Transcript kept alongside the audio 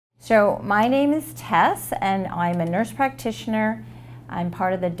So my name is Tess, and I'm a nurse practitioner. I'm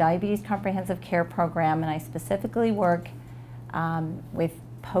part of the Diabetes Comprehensive Care Program, and I specifically work with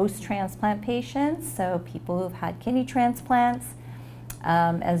post-transplant patients, so people who've had kidney transplants,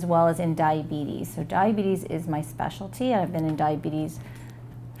 as well as in diabetes. So diabetes is my specialty. I've been in diabetes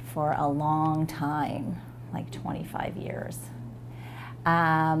for a long time, like 25 years.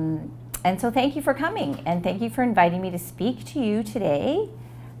 And so thank you for coming, and thank you for inviting me to speak to you today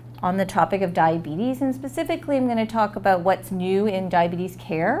on the topic of diabetes, and specifically I'm going to talk about what's new in diabetes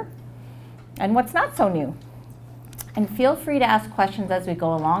care and what's not so new. And feel free to ask questions as we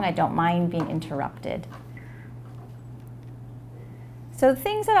go along. I don't mind being interrupted. So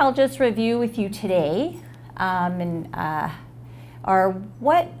things that I'll just review with you today are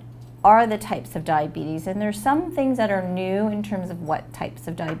what are the types of diabetes, and there's some things that are new in terms of what types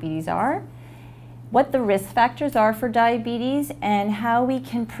of diabetes are, what the risk factors are for diabetes, and how we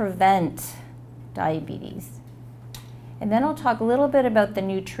can prevent diabetes. And then I'll talk a little bit about the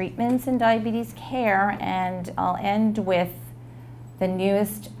new treatments in diabetes care, and I'll end with the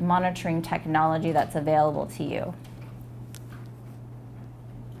newest monitoring technology that's available to you.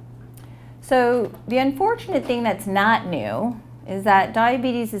 So the unfortunate thing that's not new is that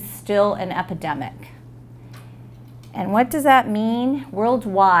diabetes is still an epidemic. And what does that mean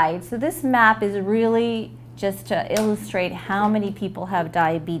worldwide? So this map is really just to illustrate how many people have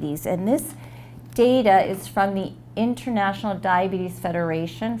diabetes. And this data is from the International Diabetes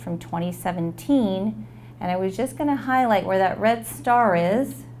Federation from 2017. And I was just going to highlight where that red star is.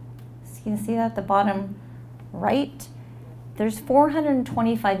 So you can see that at the bottom right. There's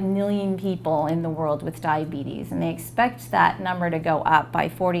 425 million people in the world with diabetes, and they expect that number to go up by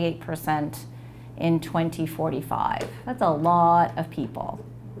 48% in 2045. That's a lot of people.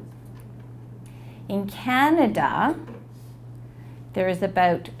 In Canada, there is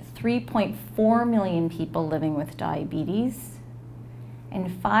about 3.4 million people living with diabetes and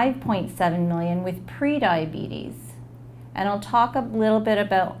 5.7 million with prediabetes. And I'll talk a little bit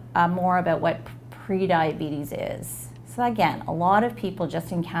about more about what prediabetes is. So again, a lot of people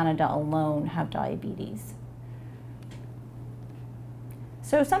just in Canada alone have diabetes.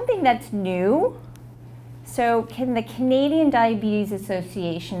 So something that's new. So can the Canadian Diabetes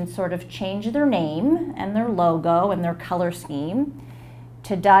Association sort of change their name and their logo and their color scheme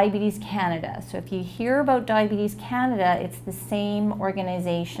to Diabetes Canada? So if you hear about Diabetes Canada, it's the same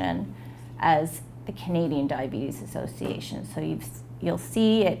organization as the Canadian Diabetes Association. So you'll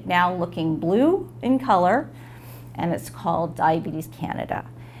see it now looking blue in color, and it's called Diabetes Canada.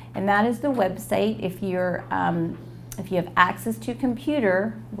 And that is the website if you have access to a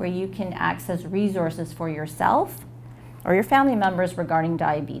computer where you can access resources for yourself or your family members regarding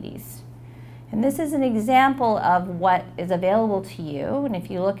diabetes. And this is an example of what is available to you. And if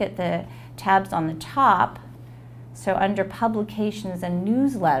you look at the tabs on the top, so under publications and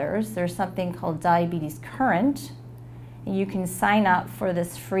newsletters, there's something called Diabetes Current. And you can sign up for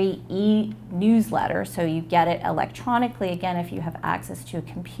this free e-newsletter, so you get it electronically, again, if you have access to a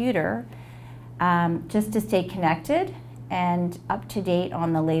computer, just to stay connected and up to date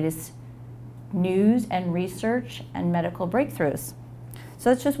on the latest news and research and medical breakthroughs. So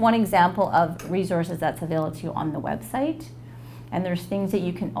that's just one example of resources that's available to you on the website. And there's things that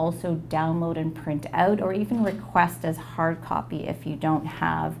you can also download and print out, or even request as hard copy if you don't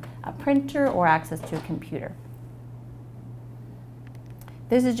have a printer or access to a computer.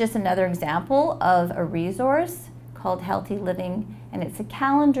 This is just another example of a resource called Healthy Living, and it's a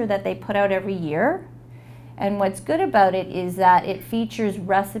calendar that they put out every year. And what's good about it is that it features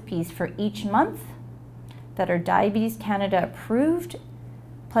recipes for each month that are Diabetes Canada approved,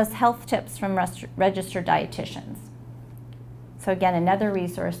 plus health tips from registered dietitians. So again, another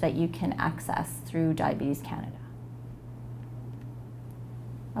resource that you can access through Diabetes Canada.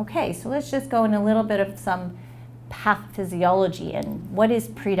 Okay, so let's just go in a little bit of some pathophysiology and what is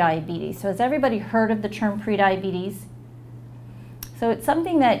prediabetes. So has everybody heard of the term prediabetes? So it's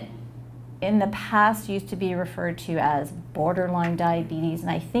something that in the past used to be referred to as borderline diabetes,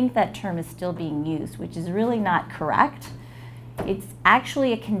 and I think that term is still being used, which is really not correct. It's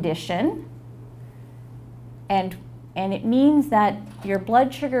actually a condition, and it means that your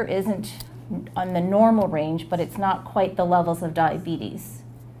blood sugar isn't on the normal range, but it's not quite the levels of diabetes.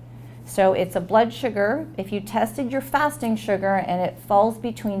 So it's a blood sugar. If you tested your fasting sugar and it falls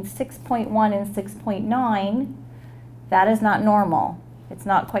between 6.1 and 6.9, that is not normal. It's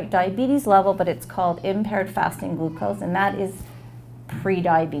not quite diabetes level, but it's called impaired fasting glucose, and that is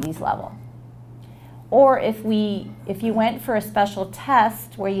pre-diabetes level. Or if you went for a special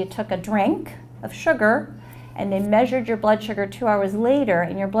test where you took a drink of sugar and they measured your blood sugar 2 hours later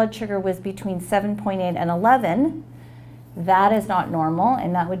and your blood sugar was between 7.8 and 11, that is not normal,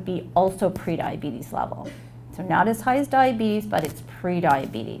 and that would be also prediabetes level. So not as high as diabetes, but it's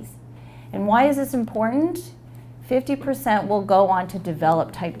prediabetes. And why is this important? 50% will go on to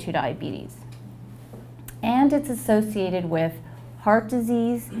develop type 2 diabetes. And it's associated with heart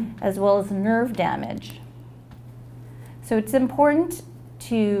disease as well as nerve damage. So it's important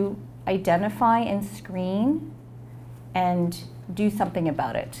to identify and screen and do something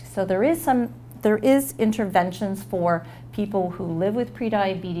about it. So there is interventions for people who live with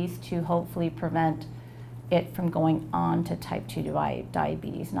prediabetes to hopefully prevent it from going on to type 2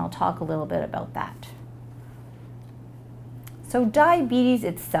 diabetes, and I'll talk a little bit about that. So diabetes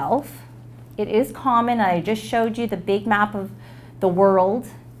itself, it is common. I just showed you the big map of the world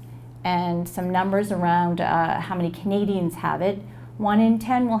and some numbers around how many Canadians have it. 1 in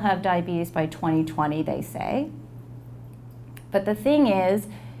 10 will have diabetes by 2020, they say. But the thing is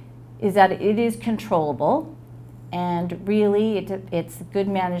that it is controllable, and really its good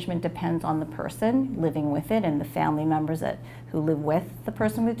management depends on the person living with it and the family members who live with the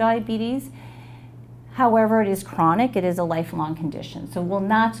person with diabetes. However, it is chronic, it is a lifelong condition, so will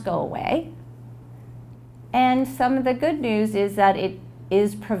not go away. And some of the good news is that it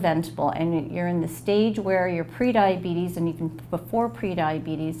is preventable, and you're in the stage where you're pre-diabetes, and even before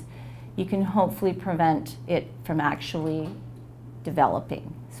pre-diabetes, you can hopefully prevent it from actually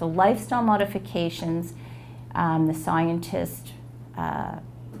developing. So lifestyle modifications, the scientist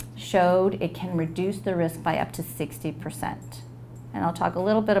showed it can reduce the risk by up to 60%. And I'll talk a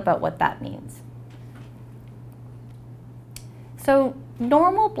little bit about what that means. So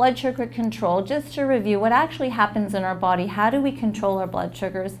normal blood sugar control, just to review what actually happens in our body, how do we control our blood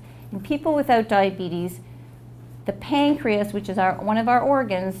sugars? In people without diabetes, the pancreas, which is one of our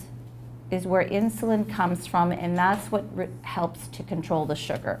organs, is where insulin comes from, and that's what helps to control the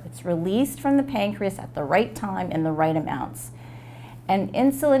sugar. It's released from the pancreas at the right time in the right amounts. And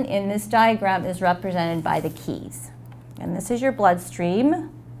insulin in this diagram is represented by the keys. And this is your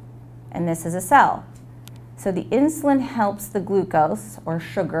bloodstream, and this is a cell. So the insulin helps the glucose, or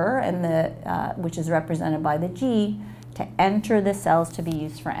sugar, and which is represented by the G, to enter the cells to be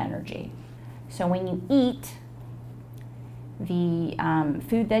used for energy. So when you eat, the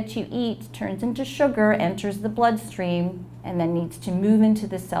food that you eat turns into sugar, enters the bloodstream, and then needs to move into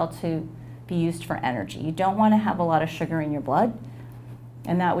the cell to be used for energy. You don't want to have a lot of sugar in your blood,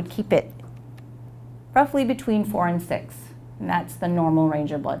 and that would keep it roughly between 4 and 6, and that's the normal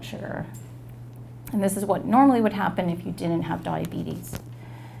range of blood sugar. And this is what normally would happen if you didn't have diabetes.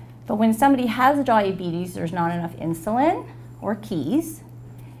 But when somebody has diabetes, there's not enough insulin or keys,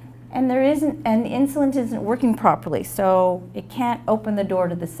 and insulin isn't working properly, so it can't open the door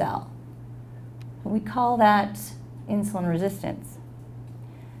to the cell. We call that insulin resistance.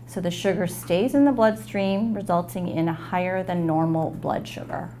 So the sugar stays in the bloodstream, resulting in a higher than normal blood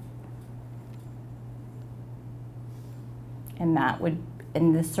sugar. And that would,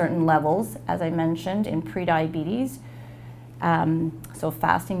 in the certain levels, as I mentioned, in prediabetes, so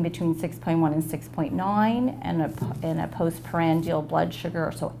fasting between 6.1 and 6.9, and a postprandial blood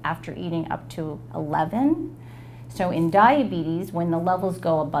sugar, so after eating, up to 11. So in diabetes, when the levels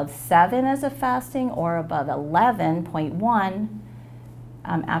go above 7 as a fasting or above 11.1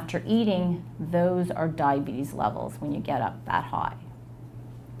 after eating, those are diabetes levels when you get up that high.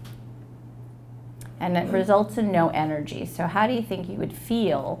 And it results in no energy. So how do you think you would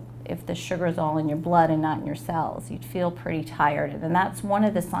feel if the sugar is all in your blood and not in your cells? You'd feel pretty tired, and that's one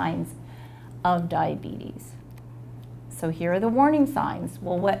of the signs of diabetes. So here are the warning signs.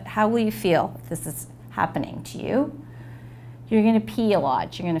 Well, how will you feel if this is happening to you? You're going to pee a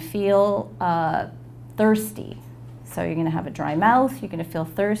lot. You're going to feel thirsty. So you're going to have a dry mouth, you're going to feel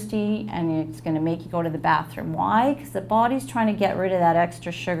thirsty, and it's going to make you go to the bathroom. Why? Because the body's trying to get rid of that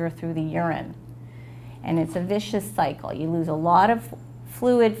extra sugar through the urine. And it's a vicious cycle. You lose a lot of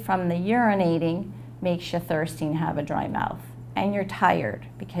fluid from the urinating, makes you thirsty and have a dry mouth. And you're tired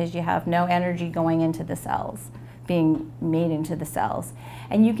because you have no energy going into the cells, being made into the cells.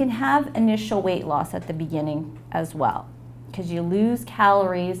 And you can have initial weight loss at the beginning as well, because you lose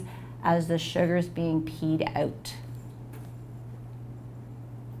calories as the sugar's being peed out.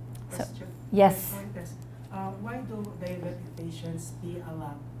 So, yes? Why do diabetic patients pee a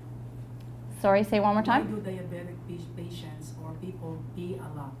lot? Sorry, say one more time. Why do diabetic patients or people pee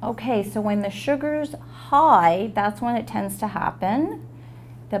a lot? Okay, so when the sugar's high, that's when it tends to happen.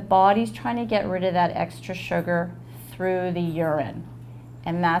 The body's trying to get rid of that extra sugar through the urine.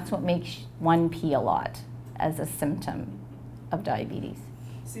 And that's what makes one pee a lot as a symptom of diabetes.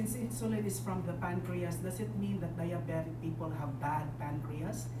 Since insulin is from the pancreas, does it mean that diabetic people have bad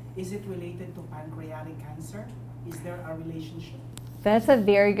pancreas? Is it related to pancreatic cancer? Is there a relationship? That's a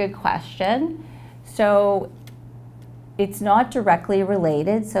very good question. So it's not directly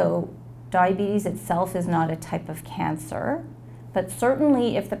related. So diabetes itself is not a type of cancer. But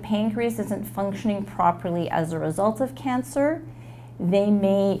certainly if the pancreas isn't functioning properly as a result of cancer, they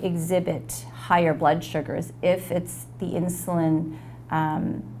may exhibit higher blood sugars if it's the insulin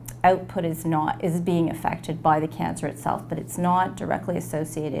output is being affected by the cancer itself, but it's not directly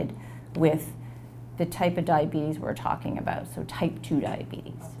associated with the type of diabetes we're talking about, so type 2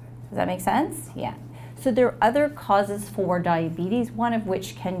 diabetes. Does that make sense? Yeah. So there are other causes for diabetes, one of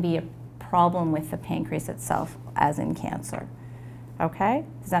which can be a problem with the pancreas itself, as in cancer. Okay?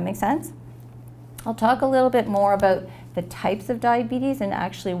 Does that make sense? I'll talk a little bit more about the types of diabetes and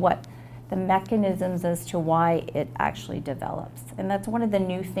actually what the mechanisms as to why it actually develops. And that's one of the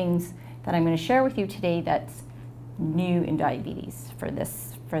new things that I'm going to share with you today that's new in diabetes for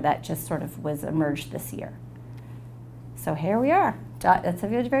that just sort of was emerged this year. So here we are. That's a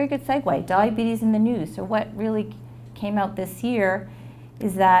very good segue. Diabetes in the news. So what really came out this year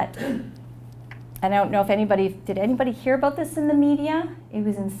is that, I don't know if did anybody hear about this in the media? It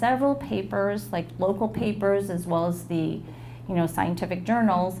was in several papers, like local papers as well as the scientific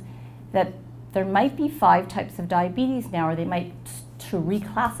journals, that there might be 5 types of diabetes now, or they might to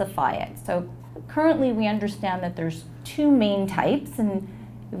reclassify it. So currently we understand that there's 2 main types, and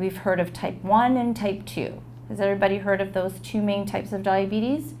we've heard of type 1 and type 2. Has everybody heard of those 2 main types of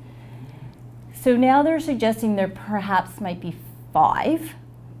diabetes? So now they're suggesting there perhaps might be 5.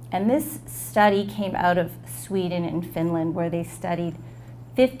 And this study came out of Sweden and Finland, where they studied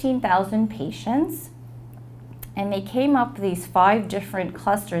 15,000 patients. And they came up with these 5 different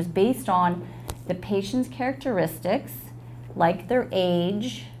clusters based on the patient's characteristics, like their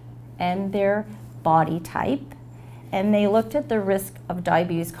age and their body type. And they looked at the risk of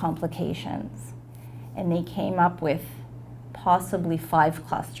diabetes complications. And they came up with possibly 5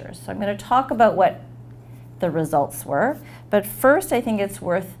 clusters. So I'm going to talk about what the results were. But first, I think it's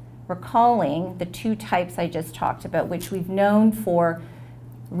worth recalling the 2 types I just talked about, which we've known for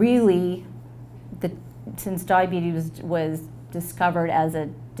really since diabetes was discovered as a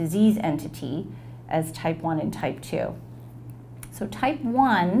disease entity as type 1 and type 2. So type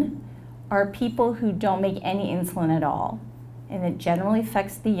 1 are people who don't make any insulin at all, and it generally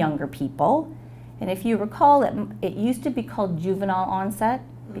affects the younger people. And if you recall, it used to be called juvenile onset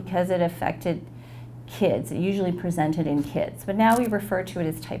because it affected kids. It usually presented in kids, but now we refer to it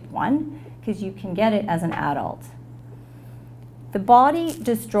as type 1 because you can get it as an adult. The body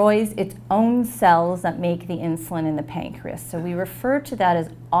destroys its own cells that make the insulin in the pancreas. So we refer to that as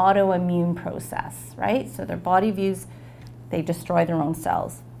autoimmune process, right? So their body views, they destroy their own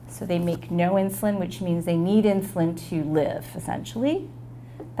cells. So they make no insulin, which means they need insulin to live, essentially.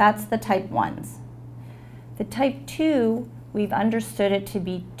 That's the type 1s. The type 2, we've understood it to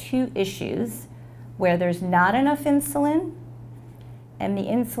be 2 issues where there's not enough insulin, and the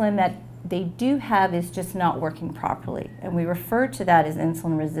insulin that they do have is just not working properly. And we refer to that as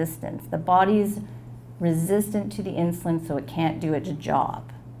insulin resistance. The body's resistant to the insulin, so it can't do its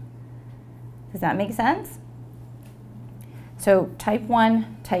job. Does that make sense? So type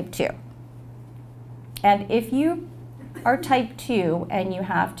 1, type 2. And if you are type 2 and you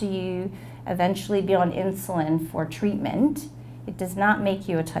have to eventually be on insulin for treatment, it does not make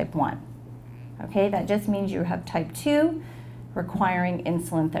you a type 1. Okay, that just means you have type 2 requiring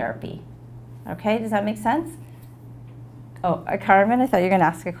insulin therapy. Okay, does that make sense? Oh, Carmen, I thought you were going to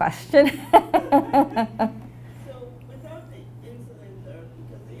ask a question. So without the insulin therapy,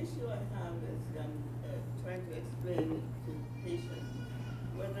 because the issue I have is trying to explain to patients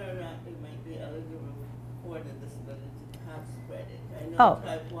whether or not they might be eligible for the disability to have spread it. I know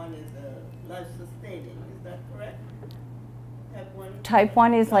type 1 is life-sustaining, is that correct? Type 1? Type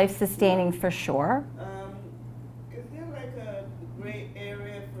 1 is life-sustaining for sure. Is there like a gray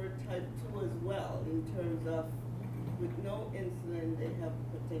area for type 2 as well, in terms of with no insulin, they have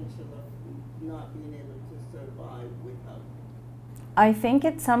potential of not being able to survive without? I think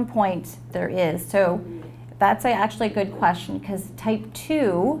at some point there is. So that's actually a good question, because type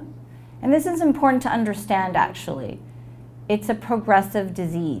 2, and this is important to understand actually, it's a progressive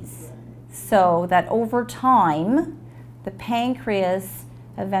disease. So that over time, the pancreas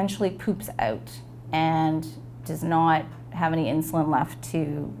eventually poops out and does not have any insulin left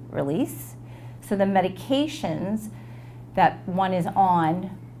to release. So the medications that one is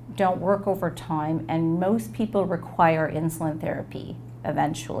on don't work over time, and most people require insulin therapy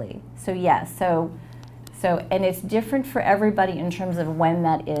eventually. So yes, so So, and it's different for everybody in terms of when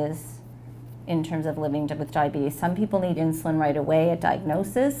that is, in terms of living with diabetes. Some people need insulin right away at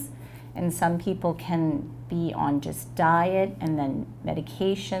diagnosis, and some people can be on just diet and then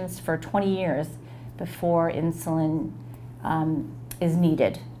medications for 20 years before insulin is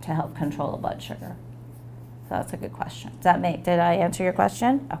needed to help control the blood sugar. So that's a good question. Did I answer your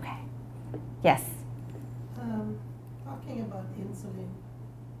question? Okay. Yes. Talking about insulin,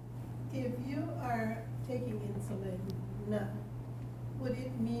 if you are taking insulin now, would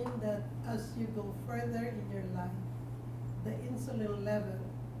it mean that as you go further in your life, the insulin level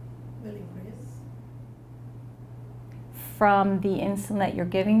will increase? From the insulin that you're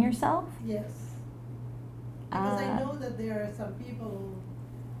giving yourself? Yes. Because I know that there are some people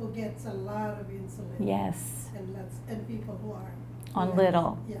who gets a lot of insulin. Yes. And people who are on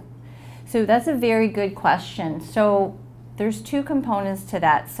little. Yeah. So that's a very good question. So there's two components to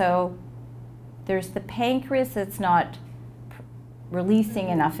that. So there's the pancreas that's not releasing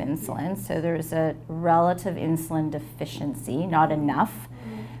enough insulin. So there's a relative insulin deficiency, not enough.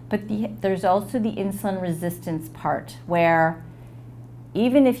 But there's also the insulin resistance part, where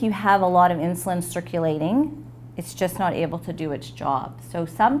even if you have a lot of insulin circulating, it's just not able to do its job. So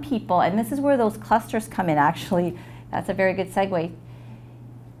some people, and this is where those clusters come in actually, that's a very good segue.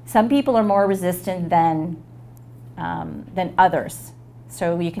 Some people are more resistant than others.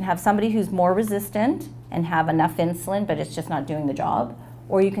 So you can have somebody who's more resistant and have enough insulin, but it's just not doing the job.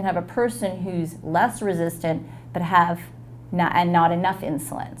 Or you can have a person who's less resistant, but have not enough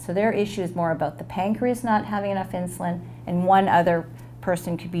insulin. So their issue is more about the pancreas not having enough insulin, and one other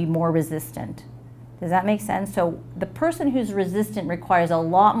person could be more resistant. Does that make sense? So the person who's resistant requires a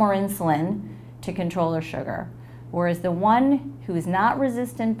lot more insulin to control their sugar, whereas the one who is not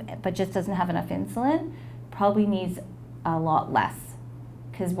resistant but just doesn't have enough insulin probably needs a lot less,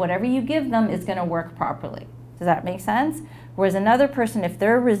 because whatever you give them is going to work properly. Does that make sense? Whereas another person, if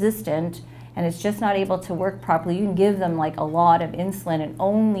they're resistant and it's just not able to work properly, you can give them like a lot of insulin and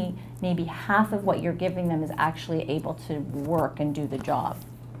only maybe half of what you're giving them is actually able to work and do the job.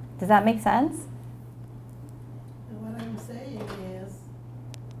 Does that make sense? And what I'm saying is,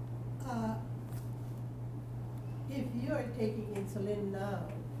 if you are taking insulin now,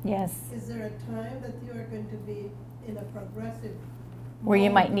 yes, is there a time that you are going to be in a progressive where you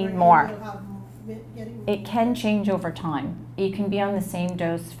mode might need where more? you will have getting It can change over time. You can be on the same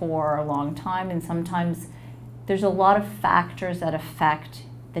dose for a long time, and sometimes there's a lot of factors that affect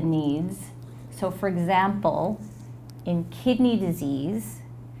the needs. So for example, in kidney disease,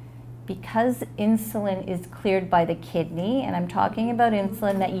 because insulin is cleared by the kidney, and I'm talking about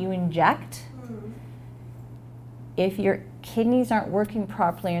insulin that you inject, if your kidneys aren't working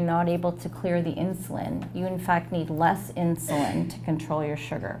properly and not able to clear the insulin, you in fact need less insulin to control your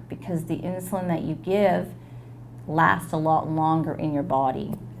sugar, because the insulin that you give lasts a lot longer in your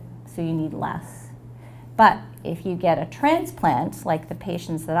body, so you need less. But if you get a transplant, like the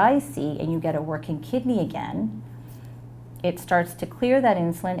patients that I see, and you get a working kidney again, it starts to clear that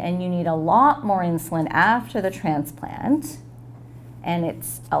insulin, and you need a lot more insulin after the transplant, and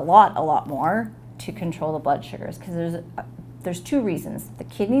it's a lot more to control the blood sugars, because there's two reasons. The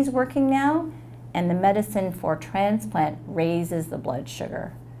kidney's working now, and the medicine for transplant raises the blood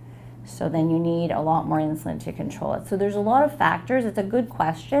sugar. So then you need a lot more insulin to control it. So there's a lot of factors. It's a good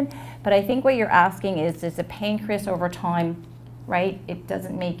question, but I think what you're asking is the pancreas over time, right? It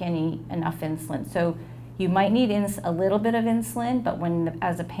doesn't make enough insulin. So you might need a little bit of insulin, but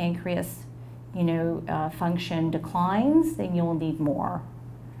as a pancreas, function declines, then you'll need more.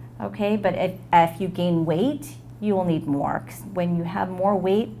 Okay, but if you gain weight, you will need more. 'Cause when you have more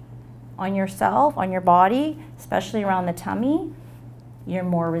weight on yourself, on your body, especially around the tummy, you're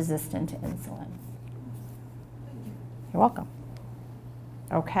more resistant to insulin. You're welcome.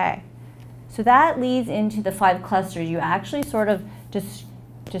 Okay, so that leads into the 5 clusters. You actually sort of just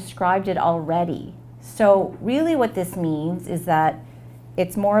described it already. So really what this means is that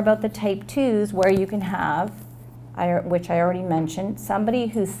it's more about the type 2s, where you can have, which I already mentioned, somebody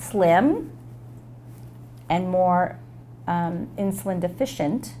who's slim and more insulin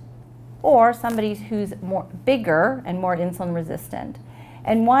deficient, or somebody who's bigger and more insulin resistant.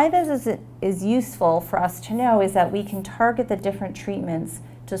 And why this is useful for us to know is that we can target the different treatments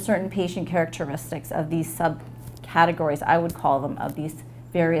to certain patient characteristics of these subcategories, I would call them, of these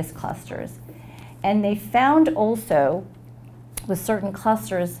various clusters. And they found also with certain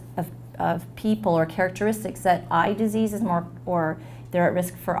clusters of people or characteristics that eye disease is more, or they're at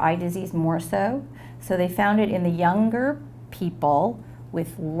risk for eye disease more so. So they found it in the younger people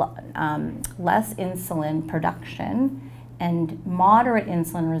with less insulin production and moderate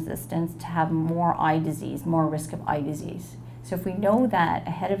insulin resistance to have more eye disease, more risk of eye disease. So if we know that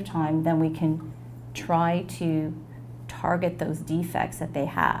ahead of time, then we can try to target those defects that they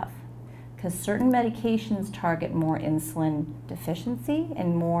have. Because certain medications target more insulin deficiency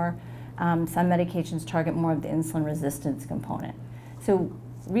and more, some medications target more of the insulin resistance component. So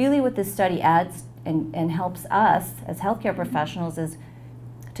really what this study adds and helps us as healthcare professionals is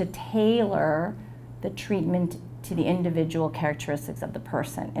to tailor the treatment to the individual characteristics of the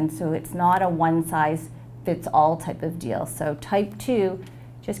person. And so it's not a one-size-fits-all type of deal. So type 2,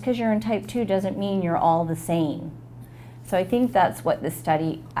 just because you're in type 2 doesn't mean you're all the same. So I think that's what this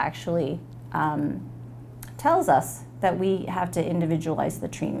study actually tells us, that we have to individualize the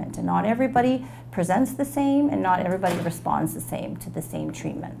treatment. And not everybody presents the same, and not everybody responds the same to the same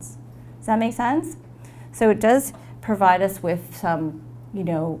treatments. Does that make sense? So it does provide us with some,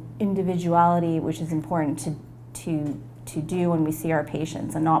 individuality, which is important to do when we see our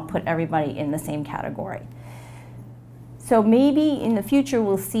patients, and not put everybody in the same category. So maybe in the future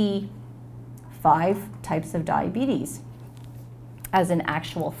we'll see 5 types of diabetes as an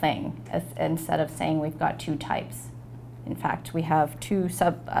actual thing, instead of saying we've got 2 types. In fact, we have 4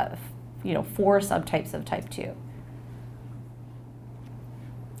 subtypes of type 2.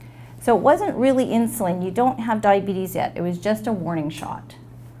 So it wasn't really insulin. You don't have diabetes yet. It was just a warning shot.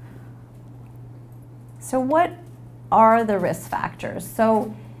 So what are the risk factors?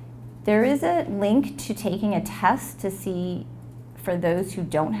 So there is a link to taking a test to see, for those who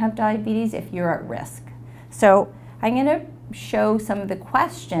don't have diabetes, if you're at risk. So I'm going to show some of the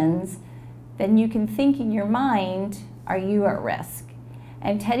questions, then you can think in your mind, are you at risk?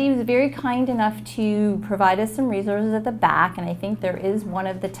 And Teddy was very kind enough to provide us some resources at the back, and I think there is one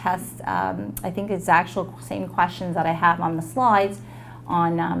of the tests, I think it's actual same questions that I have on the slides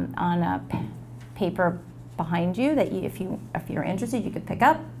on a paper behind you that if you're interested, you could pick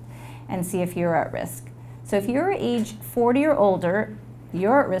up and see if you're at risk. So if you're age 40 or older,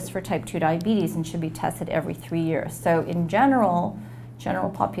 you're at risk for type 2 diabetes and should be tested every 3 years. So in general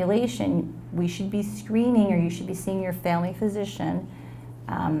population, we should be screening, or you should be seeing your family physician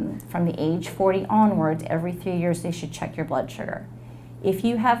from the age 40 onwards. Every 3 years they should check your blood sugar. If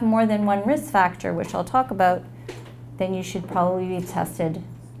you have more than one risk factor, which I'll talk about, then you should probably be tested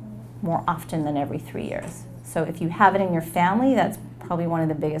more often than every 3 years. So if you have it in your family, that's probably one of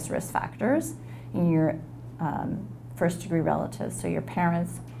the biggest risk factors in your first degree relatives, so your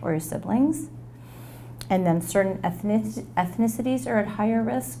parents or your siblings. And then certain ethnicities are at higher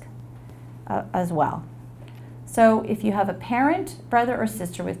risk as well. So if you have a parent, brother, or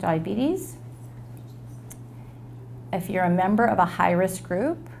sister with diabetes, if you're a member of a high-risk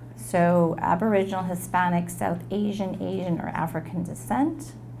group, so Aboriginal, Hispanic, South Asian or African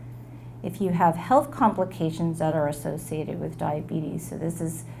descent, if you have health complications that are associated with diabetes, so this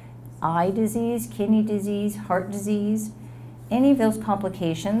is eye disease, kidney disease, heart disease, any of those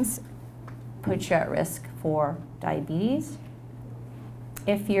complications put you at risk for diabetes.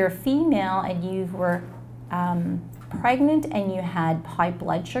 If you're female and you were pregnant and you had high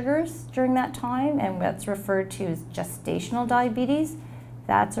blood sugars during that time, and that's referred to as gestational diabetes,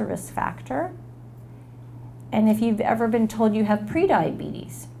 that's a risk factor. And if you've ever been told you have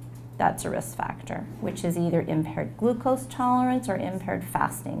prediabetes, that's a risk factor, which is either impaired glucose tolerance or impaired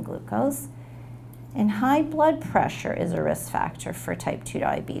fasting glucose. And high blood pressure is a risk factor for type 2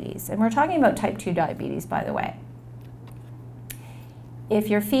 diabetes. And we're talking about type 2 diabetes, by the way. If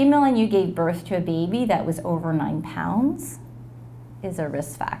you're female and you gave birth to a baby that was over 9 pounds, is a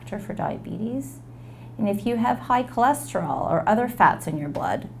risk factor for diabetes. And if you have high cholesterol or other fats in your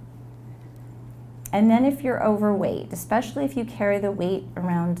blood, and then if you're overweight, especially if you carry the weight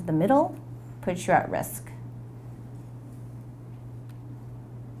around the middle, puts you at risk.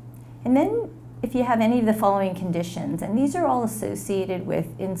 And then if you have any of the following conditions, and these are all associated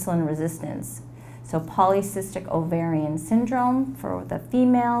with insulin resistance. So polycystic ovarian syndrome for the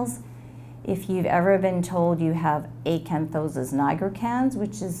females. If you've ever been told you have acanthosis nigricans,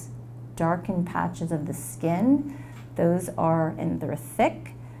 which is darkened patches of the skin, those are, and they're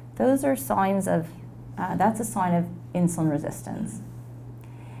thick, those are signs of, that's a sign of insulin resistance.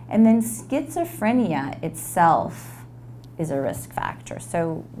 And then schizophrenia itself is a risk factor.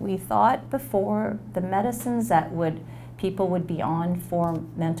 So we thought before the medicines that people would be on for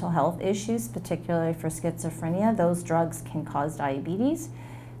mental health issues, particularly for schizophrenia, those drugs can cause diabetes.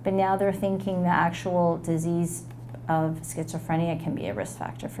 But now they're thinking the actual disease of schizophrenia can be a risk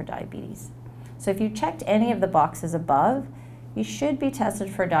factor for diabetes. So if you checked any of the boxes above, you should be tested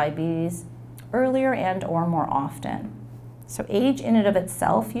for diabetes earlier and or more often. So age in and of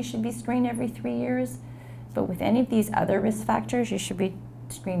itself, you should be screened every 3 years. But with any of these other risk factors, you should be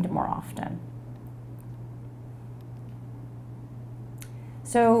screened more often.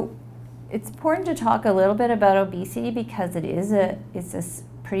 So it's important to talk a little bit about obesity because it's a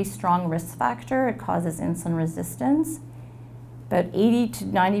pretty strong risk factor. It causes insulin resistance. About 80 to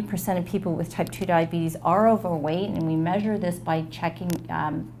 90% of people with type 2 diabetes are overweight, and we measure this by checking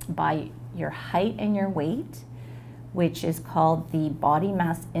by your height and your weight, which is called the body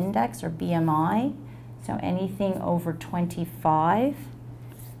mass index, or BMI. So anything over 25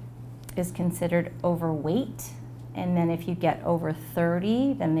 is considered overweight. And then if you get over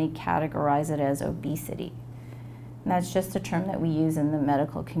 30, then they categorize it as obesity. And that's just a term that we use in the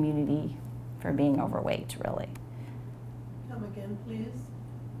medical community for being overweight, really. Come again, please.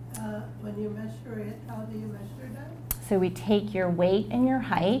 When you measure it, how do you measure that? So we take your weight and your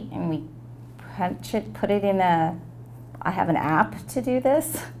height and we put it in I have an app to do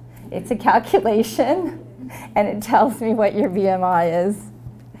this. It's a calculation and it tells me what your BMI is.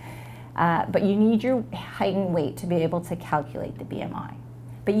 But you need your height and weight to be able to calculate the BMI.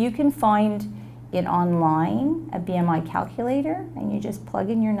 But you can find it online, a BMI calculator, and you just plug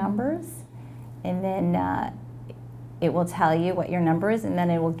in your numbers, and then it will tell you what your number is, and then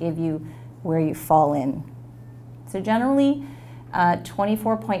it will give you where you fall in. So generally,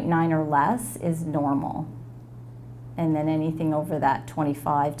 24.9 or less is normal. And then anything over that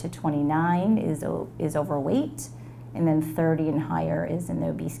 25 to 29 is overweight. And then 30 and higher is in the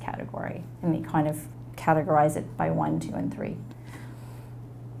obese category. And they kind of categorize it by 1, 2, and 3.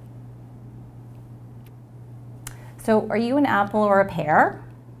 So are you an apple or a pear?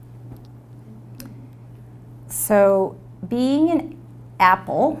 So being an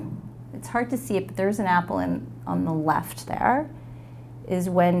apple, it's hard to see it, but there's an apple on the left there, is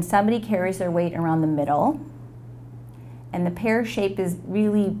when somebody carries their weight around the middle, and the pear shape is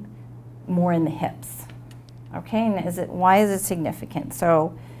really more in the hips. Okay, and why is it significant?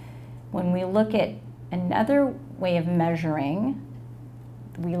 So when we look at another way of measuring,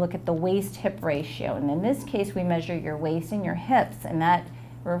 we look at the waist-hip ratio, and in this case we measure your waist and your hips, and that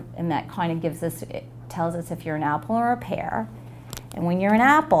kind of gives us, it tells us if you're an apple or a pear. And when you're an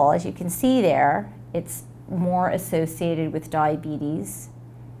apple, as you can see there, it's more associated with diabetes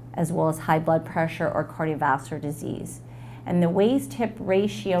as well as high blood pressure or cardiovascular disease. And the waist-hip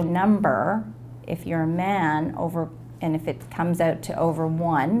ratio number, if you're a man, and if it comes out to over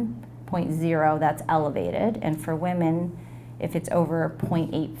 1.0, that's elevated. And for women, if it's over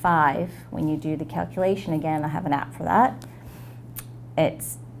 0.85, when you do the calculation, again, I have an app for that, it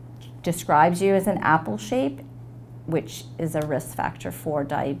describes you as an apple shape, which is a risk factor for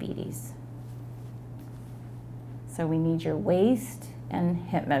diabetes. So we need your waist and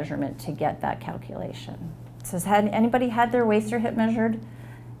hip measurement to get that calculation. So has anybody had their waist or hip measured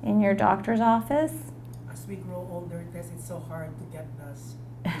in your doctor's office? As we grow older, Tess, it's so hard to get us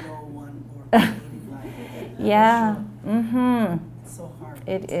below 1 or 85. Yeah. Sure. Mm-hmm. It's so hard.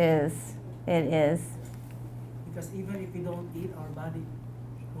 It is. It is. Because even if we don't eat, our body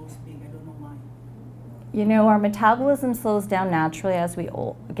grows big. I don't know why. You know, our metabolism slows down naturally as we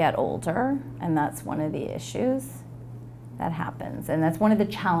get older, and that's one of the issues that happens. And that's one of the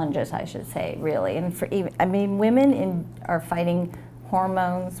challenges, I should say, really. And for even, I mean, women are fighting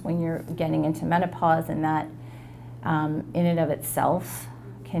hormones when you're getting into menopause, and that in and of itself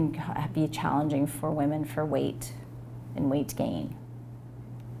can be challenging for women for weight and weight gain.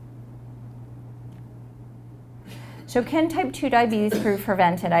 So can type 2 diabetes be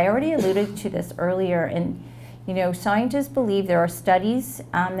prevented? I already alluded to this earlier, and you know, scientists believe there are studies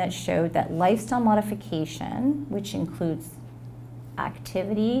that showed that lifestyle modification, which includes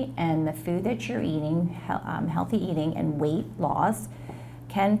activity and the food that you're eating, healthy eating and weight loss,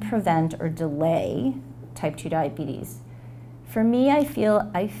 can prevent or delay type 2 diabetes. For me, I feel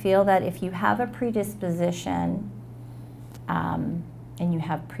that if you have a predisposition and you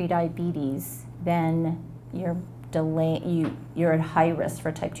have prediabetes, then you're at high risk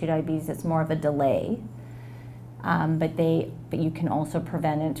for type 2 diabetes. It's more of a delay, but you can also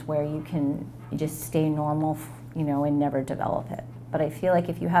prevent it where you just stay normal, you know, and never develop it. But I feel like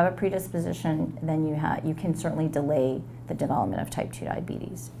if you have a predisposition, then you can certainly delay the development of type 2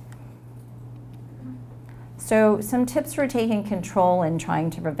 diabetes. So some tips for taking control and trying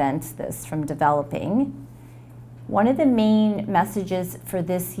to prevent this from developing. One of the main messages for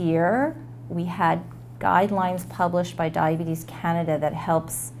this year, we had guidelines published by Diabetes Canada that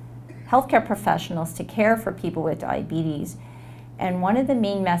helps healthcare professionals to care for people with diabetes. And one of the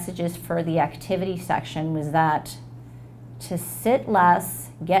main messages for the activity section was that to sit less,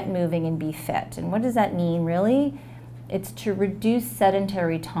 get moving, and be fit. And what does that mean, really? It's to reduce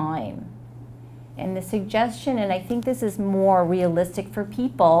sedentary time. And the suggestion, and I think this is more realistic for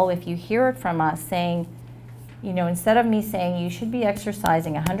people, if you hear it from us saying, you know, instead of me saying you should be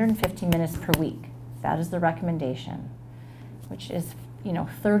exercising 150 minutes per week, that is the recommendation, which is, you know,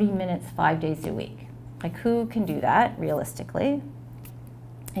 30 minutes 5 days a week. Like, who can do that realistically?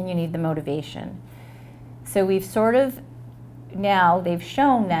 And you need the motivation. So we've sort of, now they've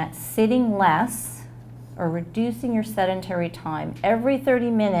shown that sitting less or reducing your sedentary time every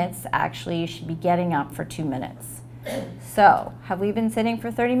 30 minutes, actually you should be getting up for 2 minutes. So have we been sitting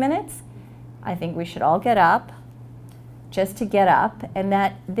for 30 minutes? I think we should all get up, just to get up, and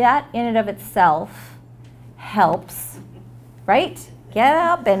that in and of itself helps, right? Get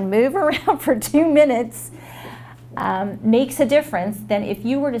up and move around for 2 minutes makes a difference than if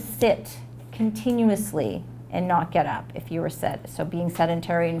you were to sit continuously and not get up, if you were so being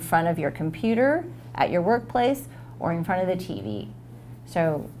sedentary in front of your computer at your workplace or in front of the TV.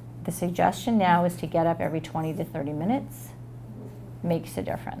 So the suggestion now is to get up every 20 to 30 minutes. Makes a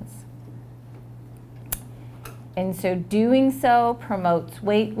difference. And so doing so promotes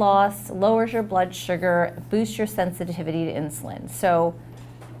weight loss, lowers your blood sugar, boosts your sensitivity to insulin. So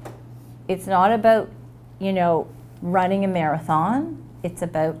it's not about, you know, running a marathon. It's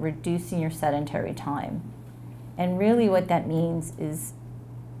about reducing your sedentary time. And really what that means is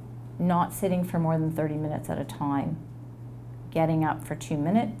not sitting for more than 30 minutes at a time, getting up for 2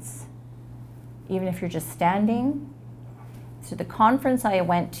 minutes, even if you're just standing. So the conference I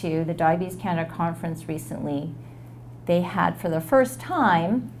went to, the Diabetes Canada conference recently, they had for the first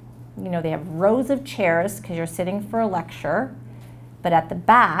time, you know, they have rows of chairs because you're sitting for a lecture, but at the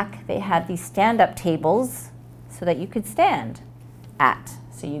back they had these stand-up tables so that you could stand at.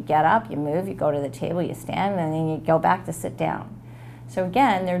 So you get up, you move, you go to the table, you stand, and then you go back to sit down. So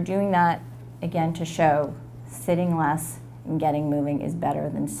again, they're doing that again to show sitting less and getting moving is better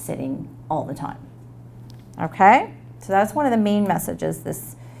than sitting all the time. Okay? So that's one of the main messages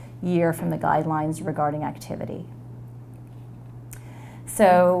this year from the guidelines regarding activity.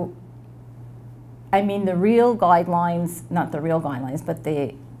 So, I mean, the real guidelines, not the real guidelines, but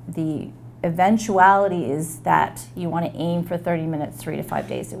the eventuality is that you want to aim for 30 minutes 3 to 5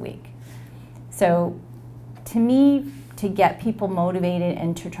 days a week. So to me, to get people motivated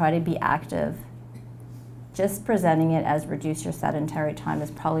and to try to be active, just presenting it as reduce your sedentary time is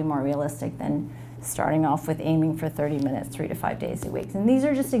probably more realistic than starting off with aiming for 30 minutes 3 to 5 days a week. And these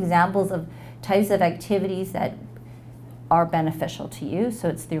are just examples of types of activities that are beneficial to you. So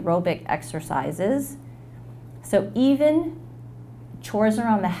it's the aerobic exercises. So even chores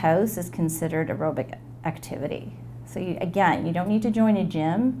around the house is considered aerobic activity. So again, you don't need to join a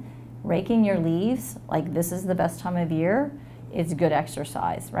gym. Raking your leaves, like this is the best time of year, is good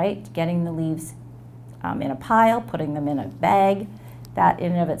exercise, right? Getting the leaves in a pile, putting them in a bag, that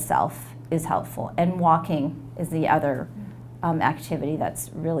in and of itself is helpful. And walking is the other activity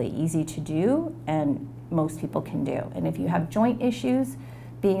that's really easy to do and most people can do. And if you have joint issues,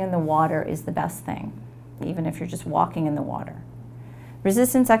 being in the water is the best thing, even if you're just walking in the water.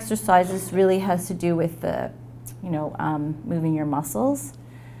 Resistance exercises really has to do with the, you know, moving your muscles,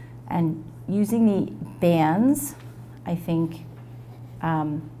 and using the bands, I think,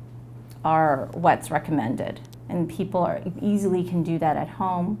 are what's recommended. And people easily can do that at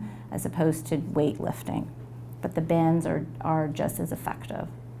home as opposed to weightlifting. But the bands are just as effective.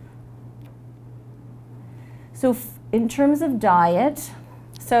 So in terms of diet,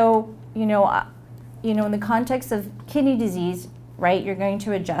 so, you know, in the context of kidney disease, right, you're going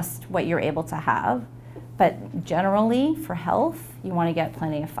to adjust what you're able to have. But generally, for health, you want to get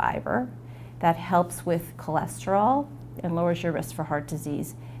plenty of fiber. That helps with cholesterol and lowers your risk for heart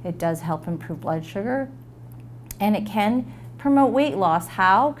disease. It does help improve blood sugar. And it can promote weight loss.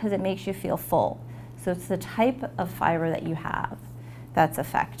 How? Because it makes you feel full. So it's the type of fiber that you have that's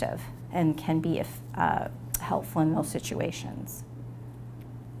effective and can be helpful in those situations.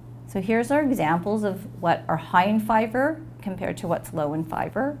 So here's our examples of what are high in fiber compared to what's low in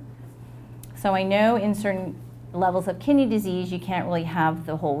fiber. So I know in certain levels of kidney disease, you can't really have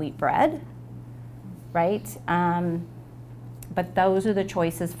the whole wheat bread, right? But those are the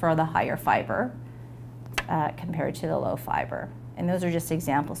choices for the higher fiber compared to the low fiber. And those are just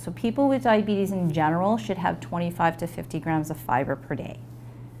examples. So people with diabetes in general should have 25 to 50 grams of fiber per day.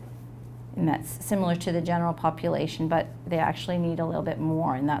 And that's similar to the general population, but they actually need a little bit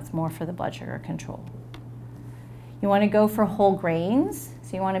more, and that's more for the blood sugar control. You want to go for whole grains.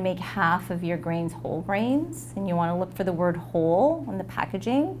 So you want to make half of your grains whole grains, and you want to look for the word whole on the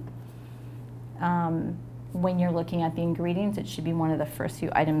packaging. When you're looking at the ingredients, it should be one of the first few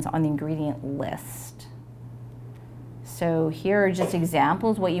items on the ingredient list. So here are just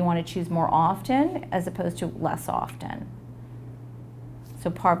examples what you want to choose more often as opposed to less often. So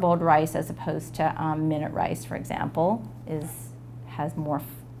parboiled rice as opposed to minute rice, for example, has more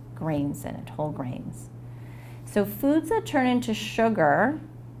grains in it, whole grains. So foods that turn into sugar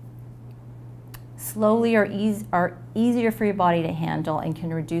slowly are easier for your body to handle and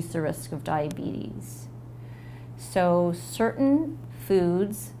can reduce the risk of diabetes. So certain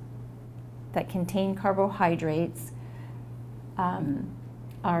foods that contain carbohydrates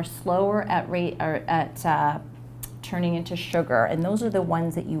are slower at turning into sugar, and those are the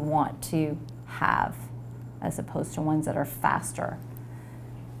ones that you want to have as opposed to ones that are faster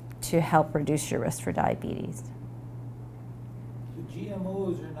to help reduce your risk for diabetes. So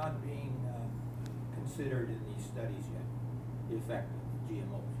GMOs are not being considered in these studies yet, the effect of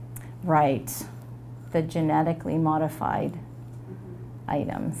GMOs. Right, the genetically modified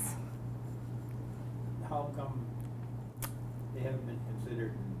items. How come they haven't been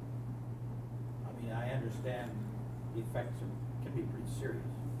considered? I mean, I understand the effects can be pretty serious.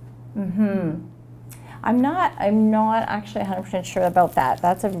 Mm-hmm. I'm not actually 100% sure about that.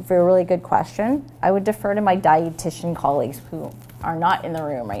 That's a really good question. I would defer to my dietitian colleagues who are not in the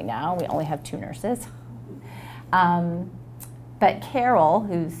room right now. We only have 2 nurses. But Carol,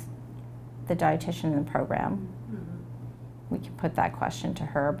 who's the dietitian in the program, we can put that question to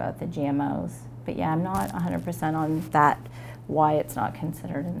her about the GMOs. But yeah, I'm not 100% on that, why it's not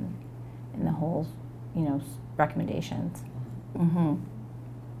considered in the whole, recommendations. Mm-hmm.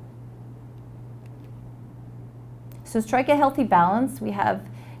 So strike a healthy balance.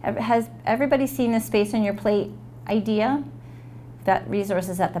 Has everybody seen the space on your plate idea? That resource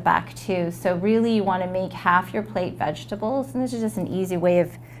is at the back too. So really you want to make half your plate vegetables, and this is just an easy way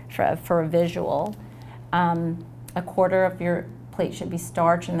for a visual. A quarter of your plate should be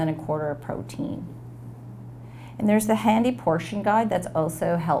starch and then a quarter of protein. And there's the handy portion guide that's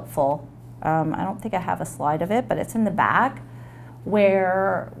also helpful. I don't think I have a slide of it, but it's in the back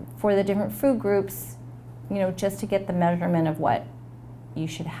where for the different food groups, just to get the measurement of what you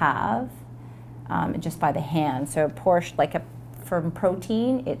should have just by the hand. So a portion, from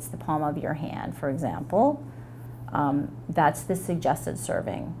protein, it's the palm of your hand, for example. That's the suggested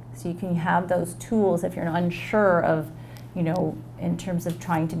serving. So you can have those tools if you're unsure of, in terms of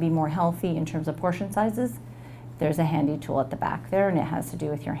trying to be more healthy in terms of portion sizes. There's a handy tool at the back there, and it has to do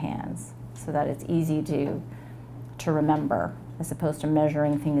with your hands so that it's easy to remember as opposed to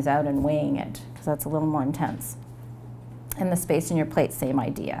measuring things out and weighing it, because that's a little more intense. And the space in your plate, same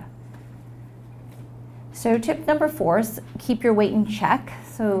idea. So tip number 4 is keep your weight in check.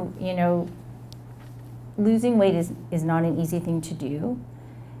 So, losing weight is not an easy thing to do.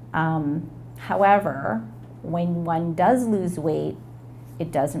 However, when one does lose weight,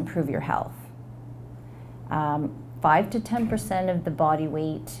 it does improve your health. 5 to 10% of the body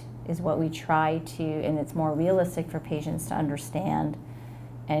weight is what we try to, and it's more realistic for patients to understand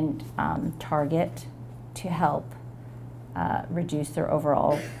and target to help reduce their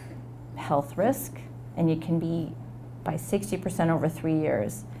overall health risk. And you can be by 60% over 3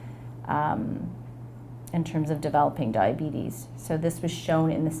 years in terms of developing diabetes. So this was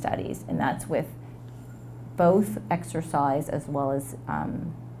shown in the studies, and that's with both exercise as well as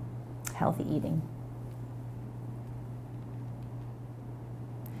healthy eating.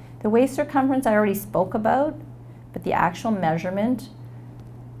 The waist circumference I already spoke about, but the actual measurement,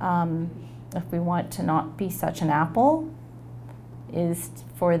 if we want to not be such an apple, is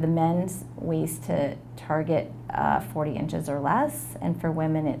for the men's waist to target 40 inches or less, and for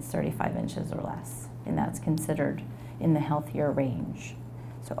women it's 35 inches or less, and that's considered in the healthier range.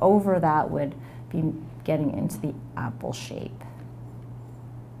 So over that would be getting into the apple shape.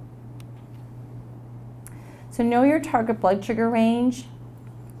 So know your target blood sugar range.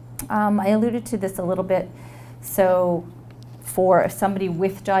 I alluded to this a little bit. So for somebody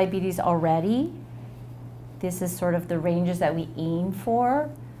with diabetes already, this is sort of the ranges that we aim for.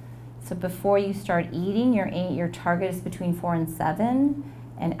 So before you start eating, your target is between 4 and 7,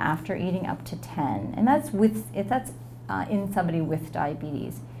 and after eating up to 10. And that's in somebody with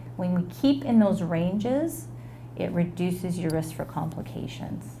diabetes. When we keep in those ranges, it reduces your risk for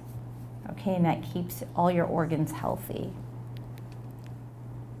complications. Okay, and that keeps all your organs healthy.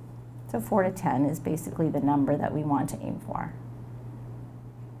 So 4 to 10 is basically the number that we want to aim for.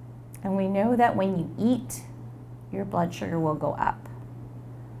 And we know that when you eat, your blood sugar will go up.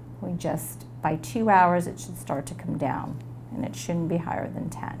 By 2 hours, it should start to come down, and it shouldn't be higher than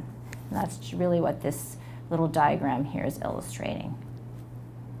 10. And that's really what this little diagram here is illustrating.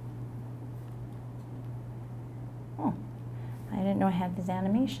 Oh, I didn't know I had these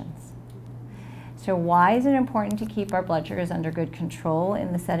animations. So why is it important to keep our blood sugars under good control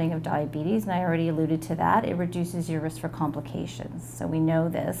in the setting of diabetes? And I already alluded to that. It reduces your risk for complications. So we know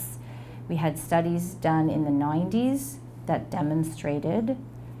this. We had studies done in the 90s that demonstrated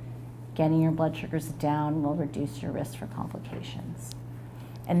getting your blood sugars down will reduce your risk for complications.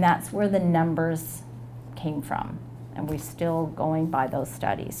 And that's where the numbers came from. And we're still going by those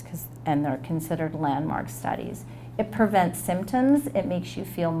studies, and they're considered landmark studies. It prevents symptoms. It makes you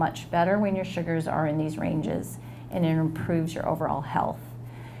feel much better when your sugars are in these ranges, and it improves your overall health.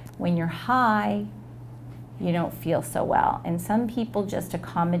 When you're high, you don't feel so well. And some people just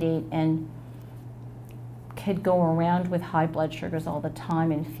accommodate and could go around with high blood sugars all the time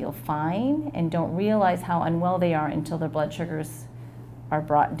and feel fine and don't realize how unwell they are until their blood sugars are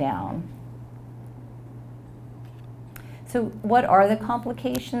brought down. So what are the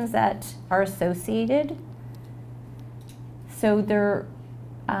complications that are associated? So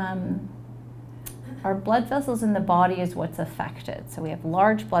our blood vessels in the body is what's affected. So we have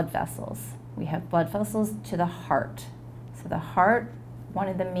large blood vessels. We have blood vessels to the heart. So the heart, one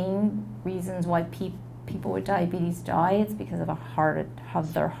of the main reasons why people with diabetes die is because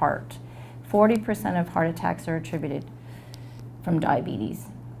of their heart. 40% of heart attacks are attributed from diabetes.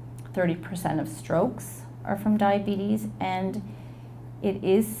 30% of strokes are from diabetes, and it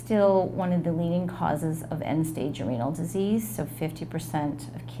is still one of the leading causes of end-stage renal disease. So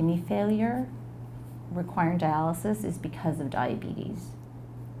 50% of kidney failure requiring dialysis is because of diabetes.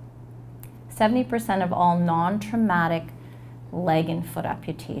 70% of all non-traumatic leg and foot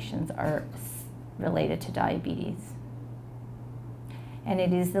amputations are related to diabetes. And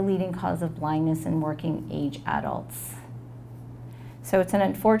it is the leading cause of blindness in working age adults. So it's an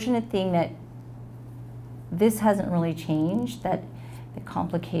unfortunate thing that this hasn't really changed, that the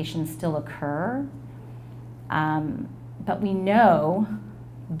complications still occur. But we know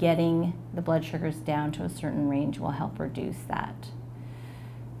getting the blood sugars down to a certain range will help reduce that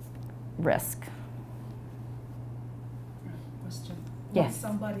risk. Question. Yes. Once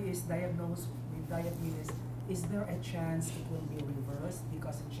somebody is diagnosed with diabetes, is there a chance it will be reversed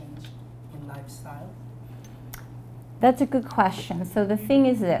because of change in lifestyle? That's a good question. So the thing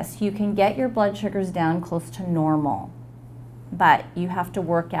is this, you can get your blood sugars down close to normal, but you have to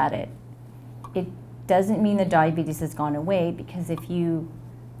work at it. It doesn't mean the diabetes has gone away, because if you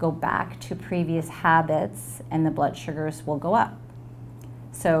go back to previous habits, and the blood sugars will go up.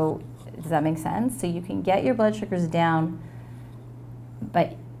 So does that make sense? So you can get your blood sugars down,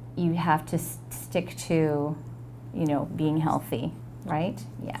 but you have to stick to, you know, being healthy, right?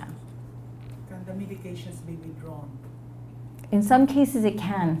 Yeah. Can the medications be withdrawn? In some cases it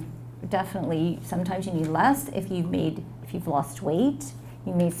can, definitely. Sometimes you need less if you've lost weight,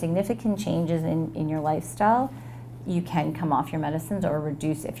 you made significant changes in your lifestyle, you can come off your medicines or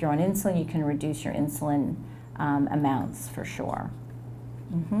reduce. If you're on insulin, you can reduce your insulin amounts for sure.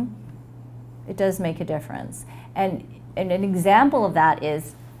 It does make a difference. And an example of that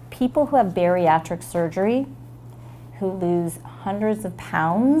is people who have bariatric surgery, who lose hundreds of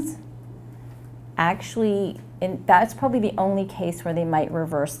pounds, actually, and that's probably the only case where they might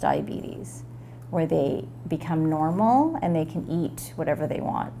reverse diabetes, where they become normal and they can eat whatever they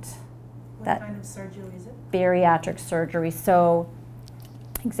want. What kind of surgery is it? Bariatric surgery. So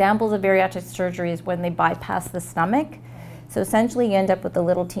examples of bariatric surgery is when they bypass the stomach. So essentially you end up with a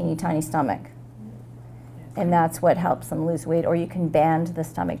little teeny tiny stomach. And that's what helps them lose weight. Or you can band the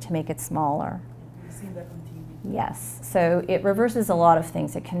stomach to make it smaller. You've seen that on TV. Yes. So it reverses a lot of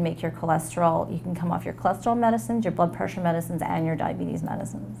things. It can make your cholesterol, you can come off your cholesterol medicines, your blood pressure medicines, and your diabetes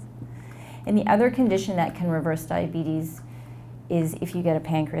medicines. And the other condition that can reverse diabetes is if you get a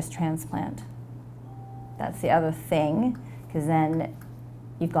pancreas transplant. That's the other thing, because then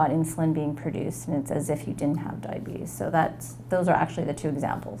you've got insulin being produced and it's as if you didn't have diabetes. So those are actually the two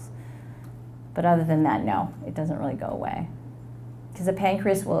examples. But other than that, no, it doesn't really go away. Because the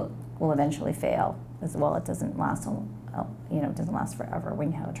pancreas will eventually fail as well. It doesn't last, it doesn't last forever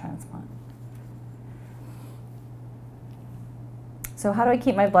when you have a transplant. So how do I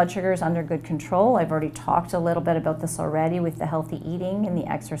keep my blood sugars under good control? I've already talked a little bit about this already with the healthy eating and the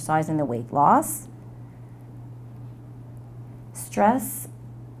exercise and the weight loss. Stress,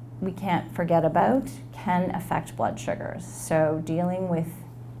 we can't forget about, can affect blood sugars. So dealing with,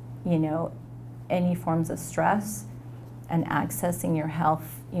 any forms of stress and accessing your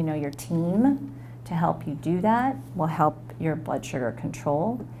health, your team to help you do that will help your blood sugar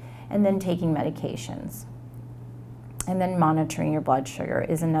control. And then taking medications. And then monitoring your blood sugar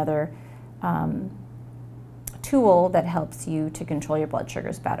is another tool that helps you to control your blood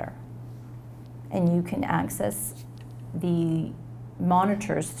sugars better. And you can access the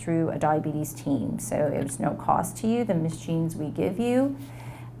monitors through a diabetes team. So it's no cost to you, the machines we give you.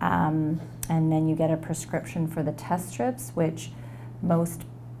 And then you get a prescription for the test strips, which most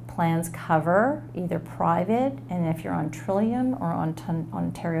plans cover, either private, and if you're on Trillium or on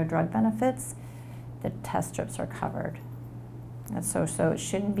Ontario Drug Benefits, the test strips are covered. And so it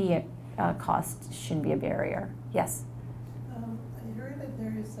shouldn't be a cost, shouldn't be a barrier. Yes? I heard that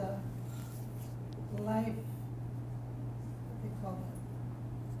there is a life, what do you call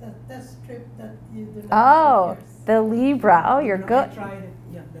it? The test strip that you do not Oh, use. the Libra. Oh, you're No, I good. tried it,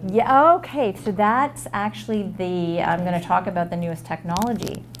 yeah. Yeah, okay, so that's actually I'm going to talk about the newest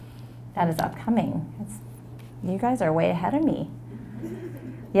technology that is upcoming. You guys are way ahead of me.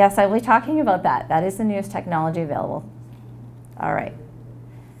 Yes, I will be talking about that. That is the newest technology available. All right.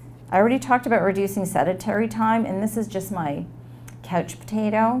 I already talked about reducing sedentary time, and this is just my couch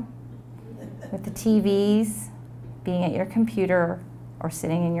potato with the TVs, being at your computer, or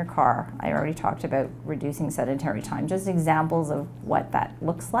sitting in your car. I already talked about reducing sedentary time, just examples of what that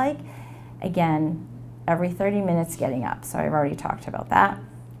looks like. Again, every 30 minutes getting up, so I've already talked about that.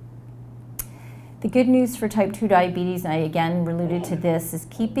 The good news for type 2 diabetes, and I again alluded to this, is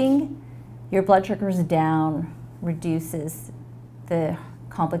keeping your blood sugars down reduces the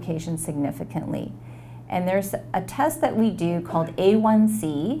complications significantly. And there's a test that we do called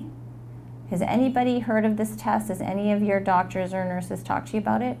A1C. Has anybody heard of this test? Has any of your doctors or nurses talked to you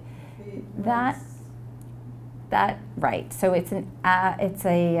about it? Right. So it's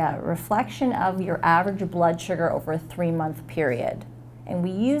a reflection of your average blood sugar over a 3-month period. And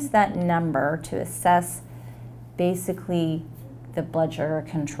we use that number to assess basically the blood sugar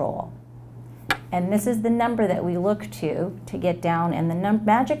control. And this is the number that we look to get down, and the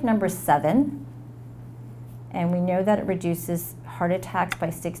magic number is 7. And we know that it reduces heart attacks by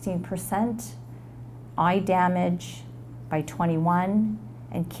 16%, eye damage by 21%,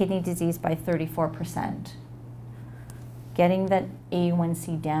 and kidney disease by 34%. Getting that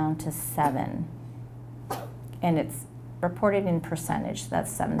A1C down to 7. And it's reported in percentage, so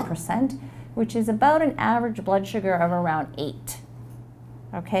that's 7%, which is about an average blood sugar of around 8.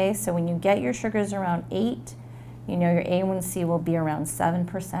 Okay, so when you get your sugars around 8, you know your A1C will be around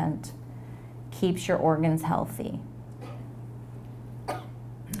 7%, keeps your organs healthy.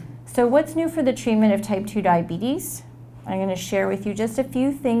 So what's new for the treatment of type 2 diabetes? I'm going to share with you just a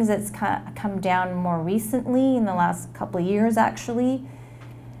few things that's come down more recently in the last couple of years, actually.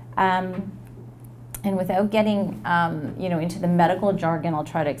 And without getting into the medical jargon, I'll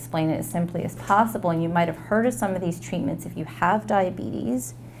try to explain it as simply as possible. And you might have heard of some of these treatments if you have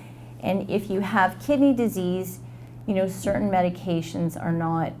diabetes. And if you have kidney disease, certain medications are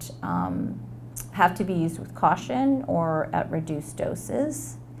not, have to be used with caution or at reduced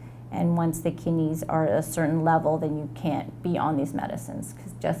doses. And once the kidneys are at a certain level, then you can't be on these medicines,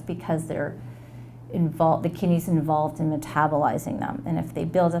 just because they're involved, the kidneys involved in metabolizing them. And if they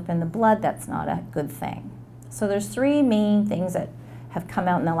build up in the blood, that's not a good thing. So there's 3 main things that have come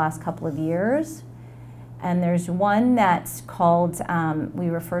out in the last couple of years. And there's one that's called, we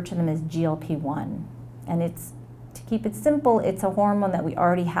refer to them as GLP-1. And it's, to keep it simple, it's a hormone that we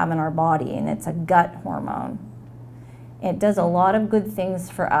already have in our body, and it's a gut hormone. It does a lot of good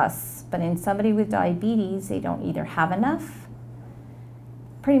things for us, but in somebody with diabetes, they don't either have enough.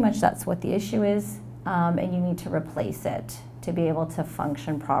 Pretty much that's what the issue is, and you need to replace it to be able to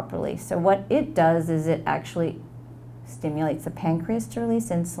function properly. So what it does is it actually stimulates the pancreas to release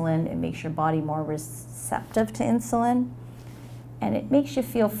insulin. It makes your body more receptive to insulin, and it makes you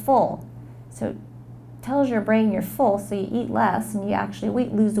feel full. So it tells your brain you're full, so you eat less, and you actually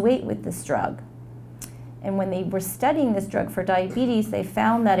lose weight with this drug. And when they were studying this drug for diabetes, they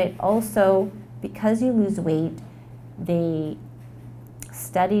found that it also, because you lose weight, they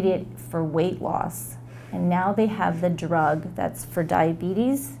studied it for weight loss. And now they have the drug that's for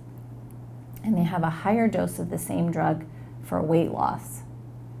diabetes, and they have a higher dose of the same drug for weight loss.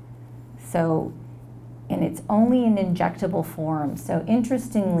 So, and it's only in injectable form. So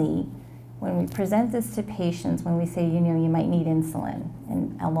interestingly, when we present this to patients, when we say, you might need insulin,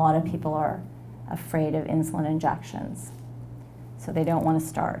 and a lot of people are afraid of insulin injections, so they don't want to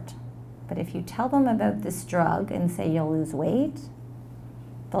start. But if you tell them about this drug and say you'll lose weight,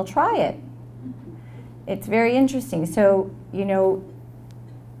 they'll try it. It's very interesting. So,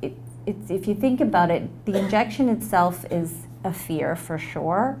 if you think about it, the injection itself is a fear for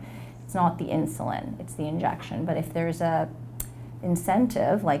sure. It's not the insulin, it's the injection. But if there's a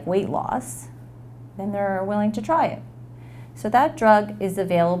incentive like weight loss, then they're willing to try it. So that drug is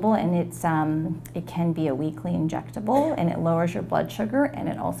available, and it can be a weekly injectable, and it lowers your blood sugar, and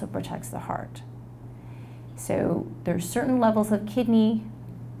it also protects the heart. So there's certain levels of kidney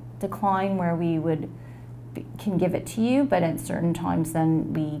decline where we can give it to you, but at certain times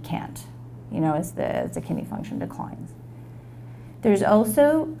then we can't, as the kidney function declines. There's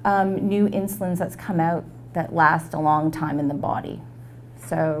also new insulins that's come out that last a long time in the body.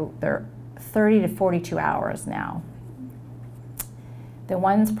 So they're 30 to 42 hours now. The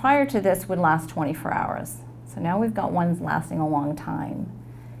ones prior to this would last 24 hours. So now we've got ones lasting a long time.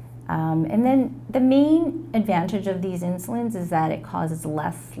 And then the main advantage of these insulins is that it causes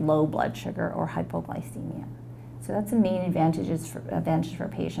less low blood sugar or hypoglycemia. So that's the main advantage for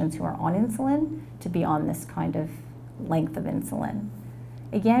patients who are on insulin to be on this kind of length of insulin.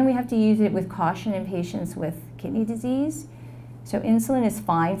 Again, we have to use it with caution in patients with kidney disease. So insulin is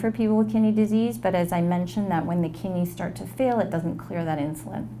fine for people with kidney disease, but as I mentioned, that when the kidneys start to fail, it doesn't clear that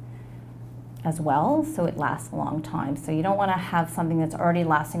insulin as well, so it lasts a long time. So you don't want to have something that's already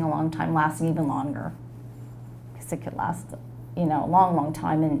lasting a long time, lasting even longer, because it could last, a long, long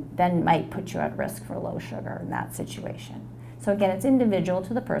time, and then might put you at risk for low sugar in that situation. So again, it's individual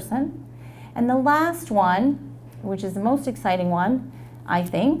to the person. And the last one, which is the most exciting one, I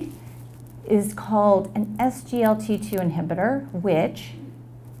think, is called an SGLT2 inhibitor, which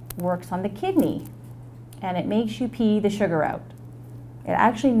works on the kidney, and it makes you pee the sugar out. It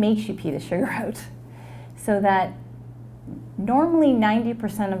actually makes you pee the sugar out, so that normally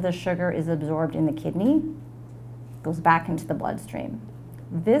 90% of the sugar is absorbed in the kidney, goes back into the bloodstream.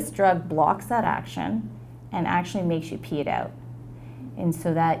 This drug blocks that action and actually makes you pee it out, and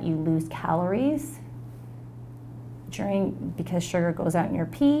so that you lose calories because sugar goes out in your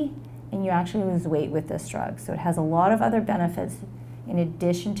pee, and you actually lose weight with this drug. So it has a lot of other benefits in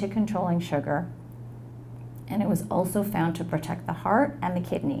addition to controlling sugar. And it was also found to protect the heart and the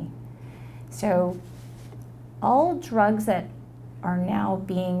kidney. So all drugs that are now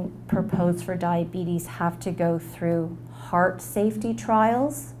being proposed for diabetes have to go through heart safety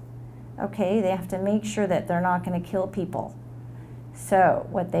trials. Okay, they have to make sure that they're not going to kill people. So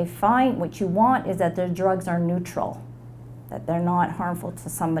what you want is that the drugs are neutral, that they're not harmful to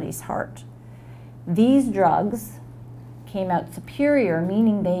somebody's heart. These drugs came out superior,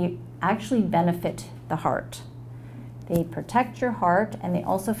 meaning they actually benefit the heart. They protect your heart, and they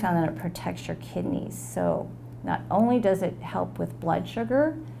also found that it protects your kidneys. So not only does it help with blood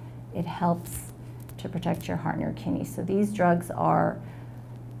sugar, it helps to protect your heart and your kidneys. So these drugs are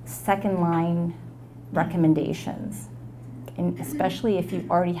second-line recommendations, and especially if you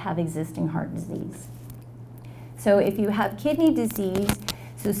already have existing heart disease. So if you have kidney disease,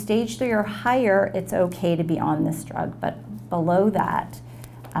 so stage 3 or higher, it's okay to be on this drug, but below that,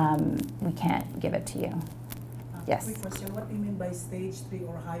 we can't give it to you. Yes? Quick question, what do you mean by stage 3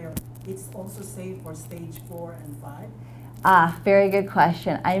 or higher? It's also safe for stage 4 and 5? Ah, very good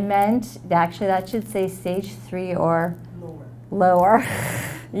question. I meant, actually that should say stage 3 or lower.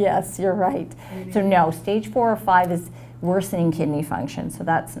 Yes, you're right. So no, stage 4 or 5 is worsening kidney function, so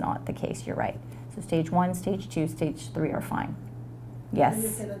that's not the case, you're right. So stage 1, stage 2, stage 3 are fine. Yes. And you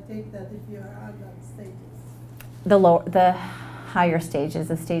cannot take that if you are on that stages. The higher stages,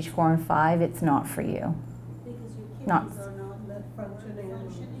 the stage 4 and 5, it's not for you. Because your kidneys Not. are not functioning.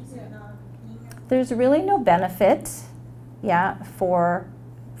 There's really no benefit, for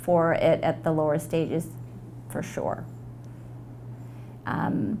it at the lower stages, for sure.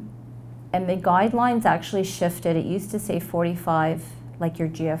 And the guidelines actually shifted. It used to say 45, like your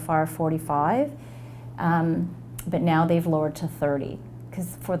GFR 45, but now they've lowered to 30,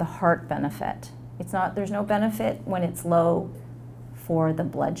 because for the heart benefit. There's no benefit when it's low for the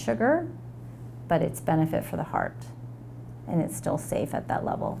blood sugar, but it's benefit for the heart, and it's still safe at that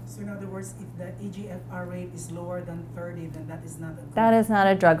level. So in other words, if the eGFR rate is lower than 30, then that is not a good. That is not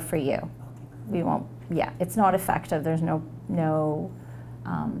a drug for you. Okay. We won't, it's not effective. There's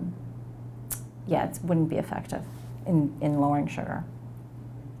it wouldn't be effective in lowering sugar.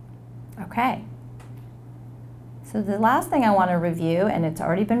 Okay. So the last thing I want to review, and it's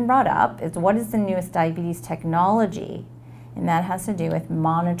already been brought up, is what is the newest diabetes technology? And that has to do with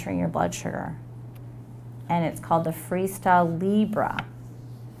monitoring your blood sugar. And it's called the Freestyle Libre.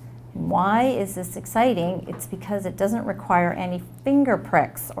 And why is this exciting? It's because it doesn't require any finger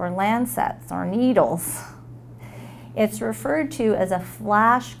pricks or lancets or needles. It's referred to as a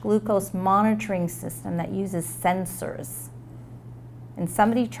flash glucose monitoring system that uses sensors. And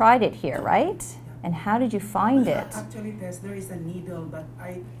somebody tried it here, right? And how did you find it? Actually, there is a needle, but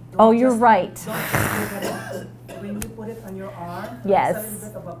I don't. Oh, you're right. Don't just look at it. When you put it on your arm, Yes. there's a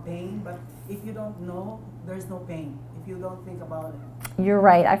little bit of a pain, but if you don't know, there's no pain. If you don't think about it. You're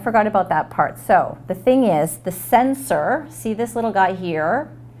right. I forgot about that part. So the thing is, the sensor, see this little guy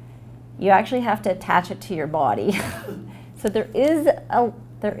here? you actually have to attach it to your body. So there is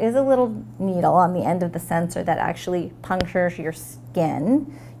a little needle on the end of the sensor that actually punctures your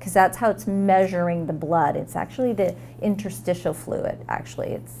skin, because that's how it's measuring the blood. It's actually the interstitial fluid, actually.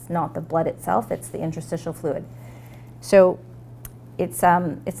 It's not the blood itself, it's the interstitial fluid. So it's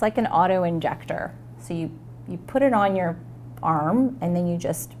like an auto injector. So you put it on your arm and then you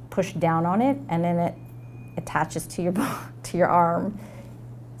just push down on it and then it attaches to your arm.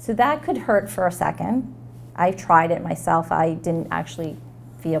 So that could hurt for a second. I tried it myself. I didn't actually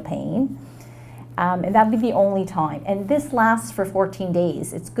feel pain. And that would be the only time. And this lasts for 14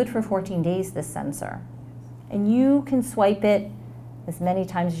 days. It's good for 14 days, this sensor. And you can swipe it as many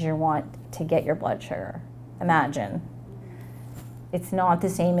times as you want to get your blood sugar. Imagine. It's not the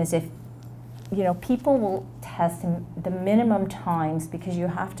same as if, you know, people will test the minimum times because you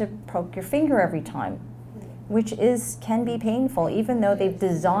have to poke your finger every time, which can be painful. Even though they've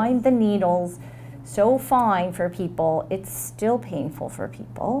designed the needles so fine for people, it's still painful for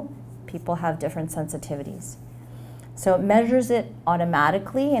people. People have different sensitivities. So it measures it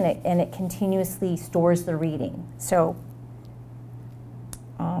automatically and it continuously stores the reading. So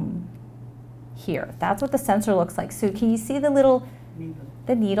here, that's what the sensor looks like. So can you see the little,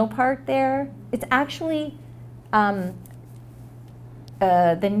 the needle part there? It's actually, the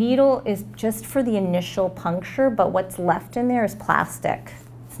needle is just for the initial puncture, but what's left in there is plastic.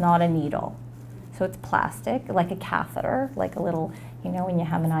 It's not a needle. So it's plastic, like a catheter, like a little, you know, when you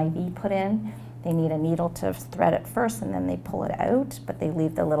have an IV put in, they need a needle to thread it first and then they pull it out, but they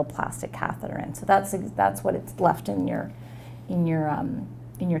leave the little plastic catheter in. So that's what it's left in your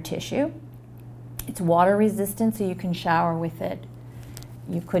tissue. It's water resistant, so you can shower with it.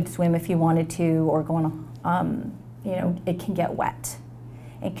 You could swim if you wanted to, or go on, you know, it can get wet.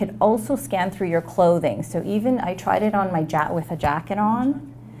 It could also scan through your clothing. So even, I tried it on with a jacket on.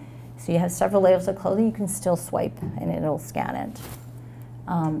 So you have several layers of clothing, you can still swipe and it'll scan it.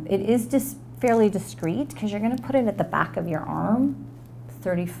 It is just fairly discreet because you're gonna put it at the back of your arm,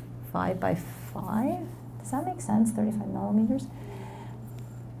 35 by 5. Does that make sense, 35 millimeters?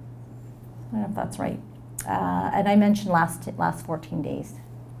 I don't know if that's right. And I mentioned last 14 days.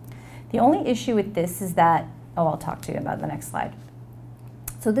 The only issue with this is that, oh, I'll talk to you about the next slide.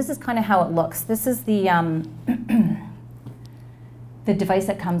 So this is kind of how it looks. This is the the device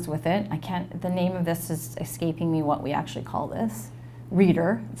that comes with it. The name of this is escaping me what we actually call this.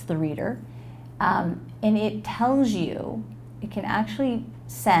 Reader, it's the reader. And it tells you, it can actually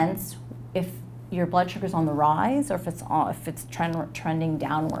sense if your blood sugar's on the rise or if it's trending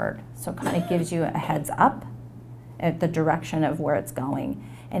downward. So it kind of gives you a heads up at the direction of where it's going.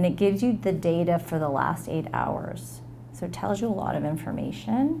 And it gives you the data for the last 8 hours. So it tells you a lot of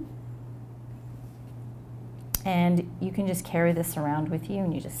information. And you can just carry this around with you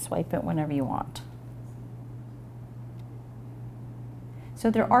and you just swipe it whenever you want. So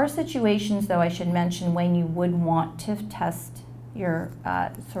there are situations, though, I should mention, when you would want to test your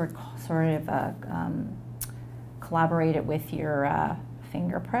collaborate it with your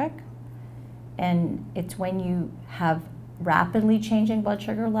finger prick. And it's when you have rapidly changing blood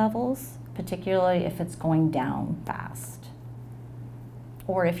sugar levels, particularly if it's going down fast.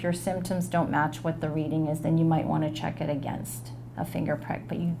 Or if your symptoms don't match what the reading is, then you might want to check it against a finger prick.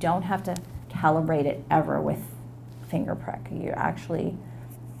 But you don't have to calibrate it ever with finger prick. You actually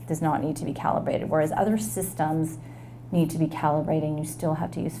does not need to be calibrated, whereas other systems need to be calibrated and you still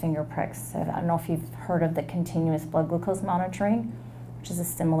have to use finger pricks. So I don't know if you've heard of the continuous blood glucose monitoring, which is a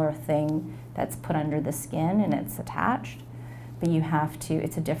similar thing that's put under the skin and it's attached, but you have to,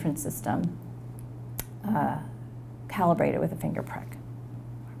 it's a different system, calibrate it with a finger prick.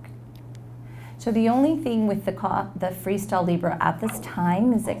 So the only thing with the Freestyle Libre at this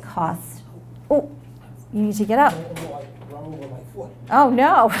time is it costs, oh, you need to get up. Oh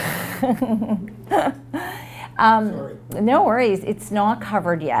no. No worries, it's not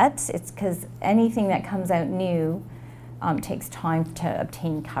covered yet. It's because anything that comes out new takes time to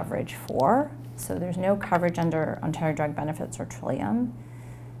obtain coverage for. So there's no coverage under Ontario Drug Benefits or Trillium.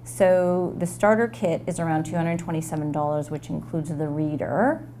 So the starter kit is around $227, which includes the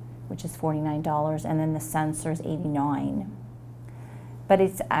reader, which is $49, and then the sensor is $89. But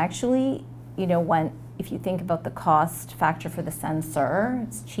it's actually, you know, if you think about the cost factor for the sensor,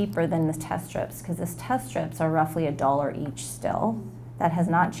 it's cheaper than the test strips because the test strips are roughly $1 each still. That has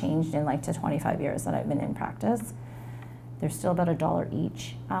not changed in like the 25 years that I've been in practice. They're still about $1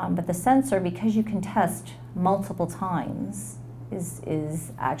 each. But the sensor, because you can test multiple times,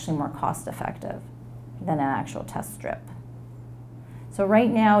 is actually more cost effective than an actual test strip. So right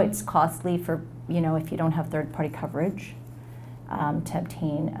now it's costly for, you know, if you don't have third-party coverage. to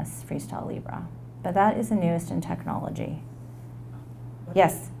obtain a Freestyle Libre. But that is the newest in technology. But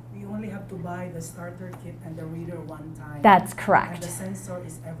Yes? We only have to buy the starter kit and the reader one time. That's And correct. the sensor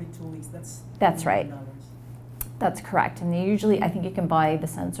is every 2 weeks. That's right. $200. That's correct. And they usually, I think you can buy the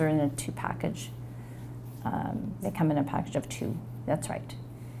sensor in a 2 package. They come in a package of 2. That's right.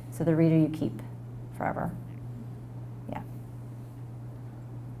 So the reader you keep forever. Yeah.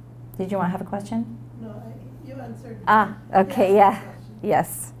 Did you want to have a question? No, you answered. Ah, okay, the yeah. question.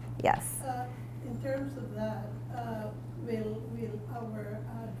 Yes, yes. In terms of that, will our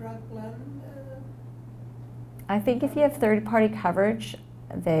drug plan, I think if you have third-party coverage,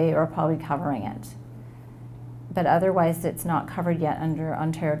 they are probably covering it. But otherwise, it's not covered yet under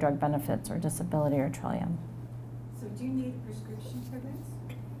Ontario Drug Benefits or Disability or Trillium. So do you need a prescription for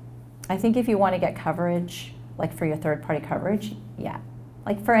this? I think if you want to get coverage, like for your third-party coverage, yeah.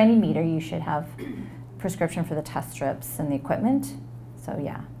 Like for any meter, you should have prescription for the test strips and the equipment. So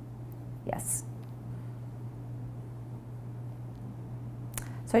yeah, yes.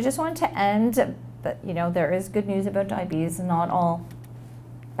 So I just wanted to end, but you know, there is good news about diabetes, and not all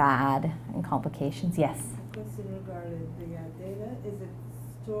bad and complications. Yes. Question regarding the data, is it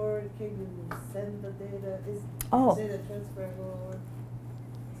stored, can you send the data, is Oh. data transferable or?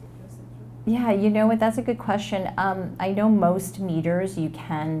 Yeah, you know what, that's a good question. I know most meters you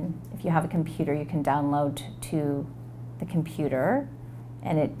can, if you have a computer, you can download to the computer,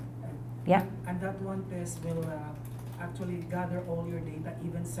 and it, yeah. And that one test will actually gather all your data,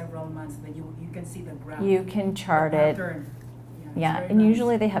 even several months. Then you can see the graph. You can chart the it. pattern. It's Yeah, very and nice.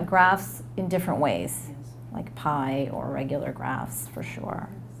 usually they have graphs in different ways, Yes. like pie or regular graphs for sure.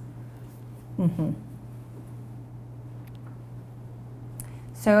 Mm-hmm.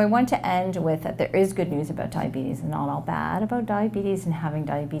 So I want to end with that there is good news about diabetes and not all bad about diabetes and having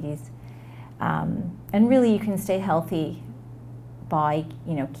diabetes. And really you can stay healthy by,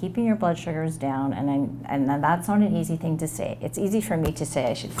 you know, keeping your blood sugars down, and that's not an easy thing to say. It's easy for me to say,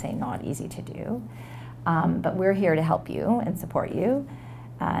 I should say, not easy to do. But we're here to help you and support you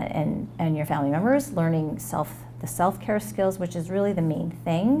and your family members, learning the self-care skills, which is really the main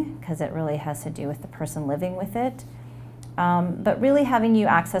thing, because it really has to do with the person living with it. But really having you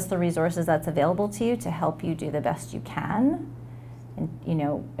access the resources that's available to you to help you do the best you can, and you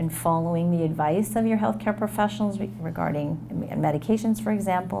know, and following the advice of your healthcare professionals regarding medications, for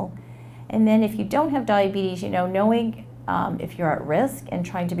example. And then if you don't have diabetes, you know, knowing if you're at risk and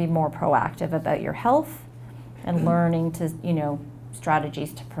trying to be more proactive about your health and learning to, you know,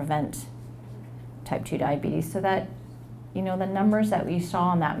 strategies to prevent type 2 diabetes, so that, you know, the numbers that we saw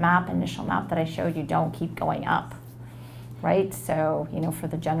on that map, initial map that I showed you, don't keep going up. Right? So, you know, for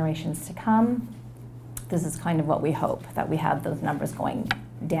the generations to come, this is kind of what we hope, that we have those numbers going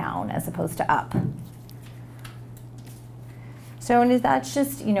down as opposed to up. So, and that's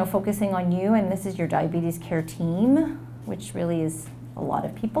just, you know, focusing on you, and this is your diabetes care team, which really is a lot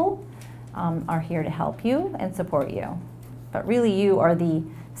of people, are here to help you and support you. But really, you are the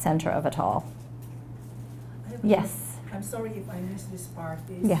center of it all. Yes. I'm sorry if I missed this part.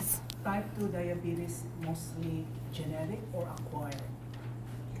 Is Yes. type 2 diabetes mostly genetic or acquired?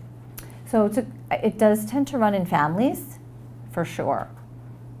 So it does tend to run in families, for sure.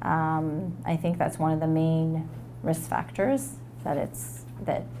 I think that's one of the main risk factors, that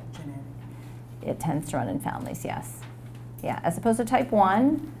Genetic. it tends to run in families, yes. Yeah, as opposed to type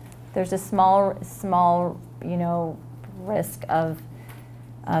 1, there's a small, you know, risk of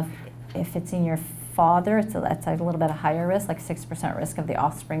if it's in your father, that's a little bit of higher risk, like 6% risk of the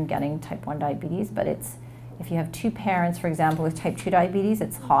offspring getting type 1 diabetes, but it's, if you have 2 parents, for example, with type 2 diabetes,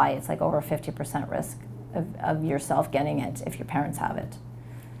 it's high. It's like over 50% risk of yourself getting it if your parents have it.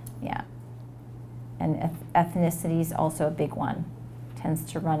 Yeah. And ethnicity is also a big one. Tends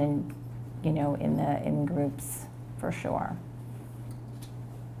to run in, you know, in groups, for sure.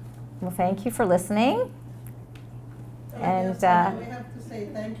 Well, thank you for listening. And we have to say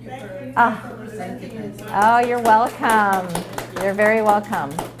thank you for Ah. presenting it. oh, you're welcome. You're very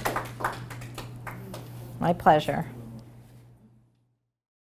welcome. My pleasure.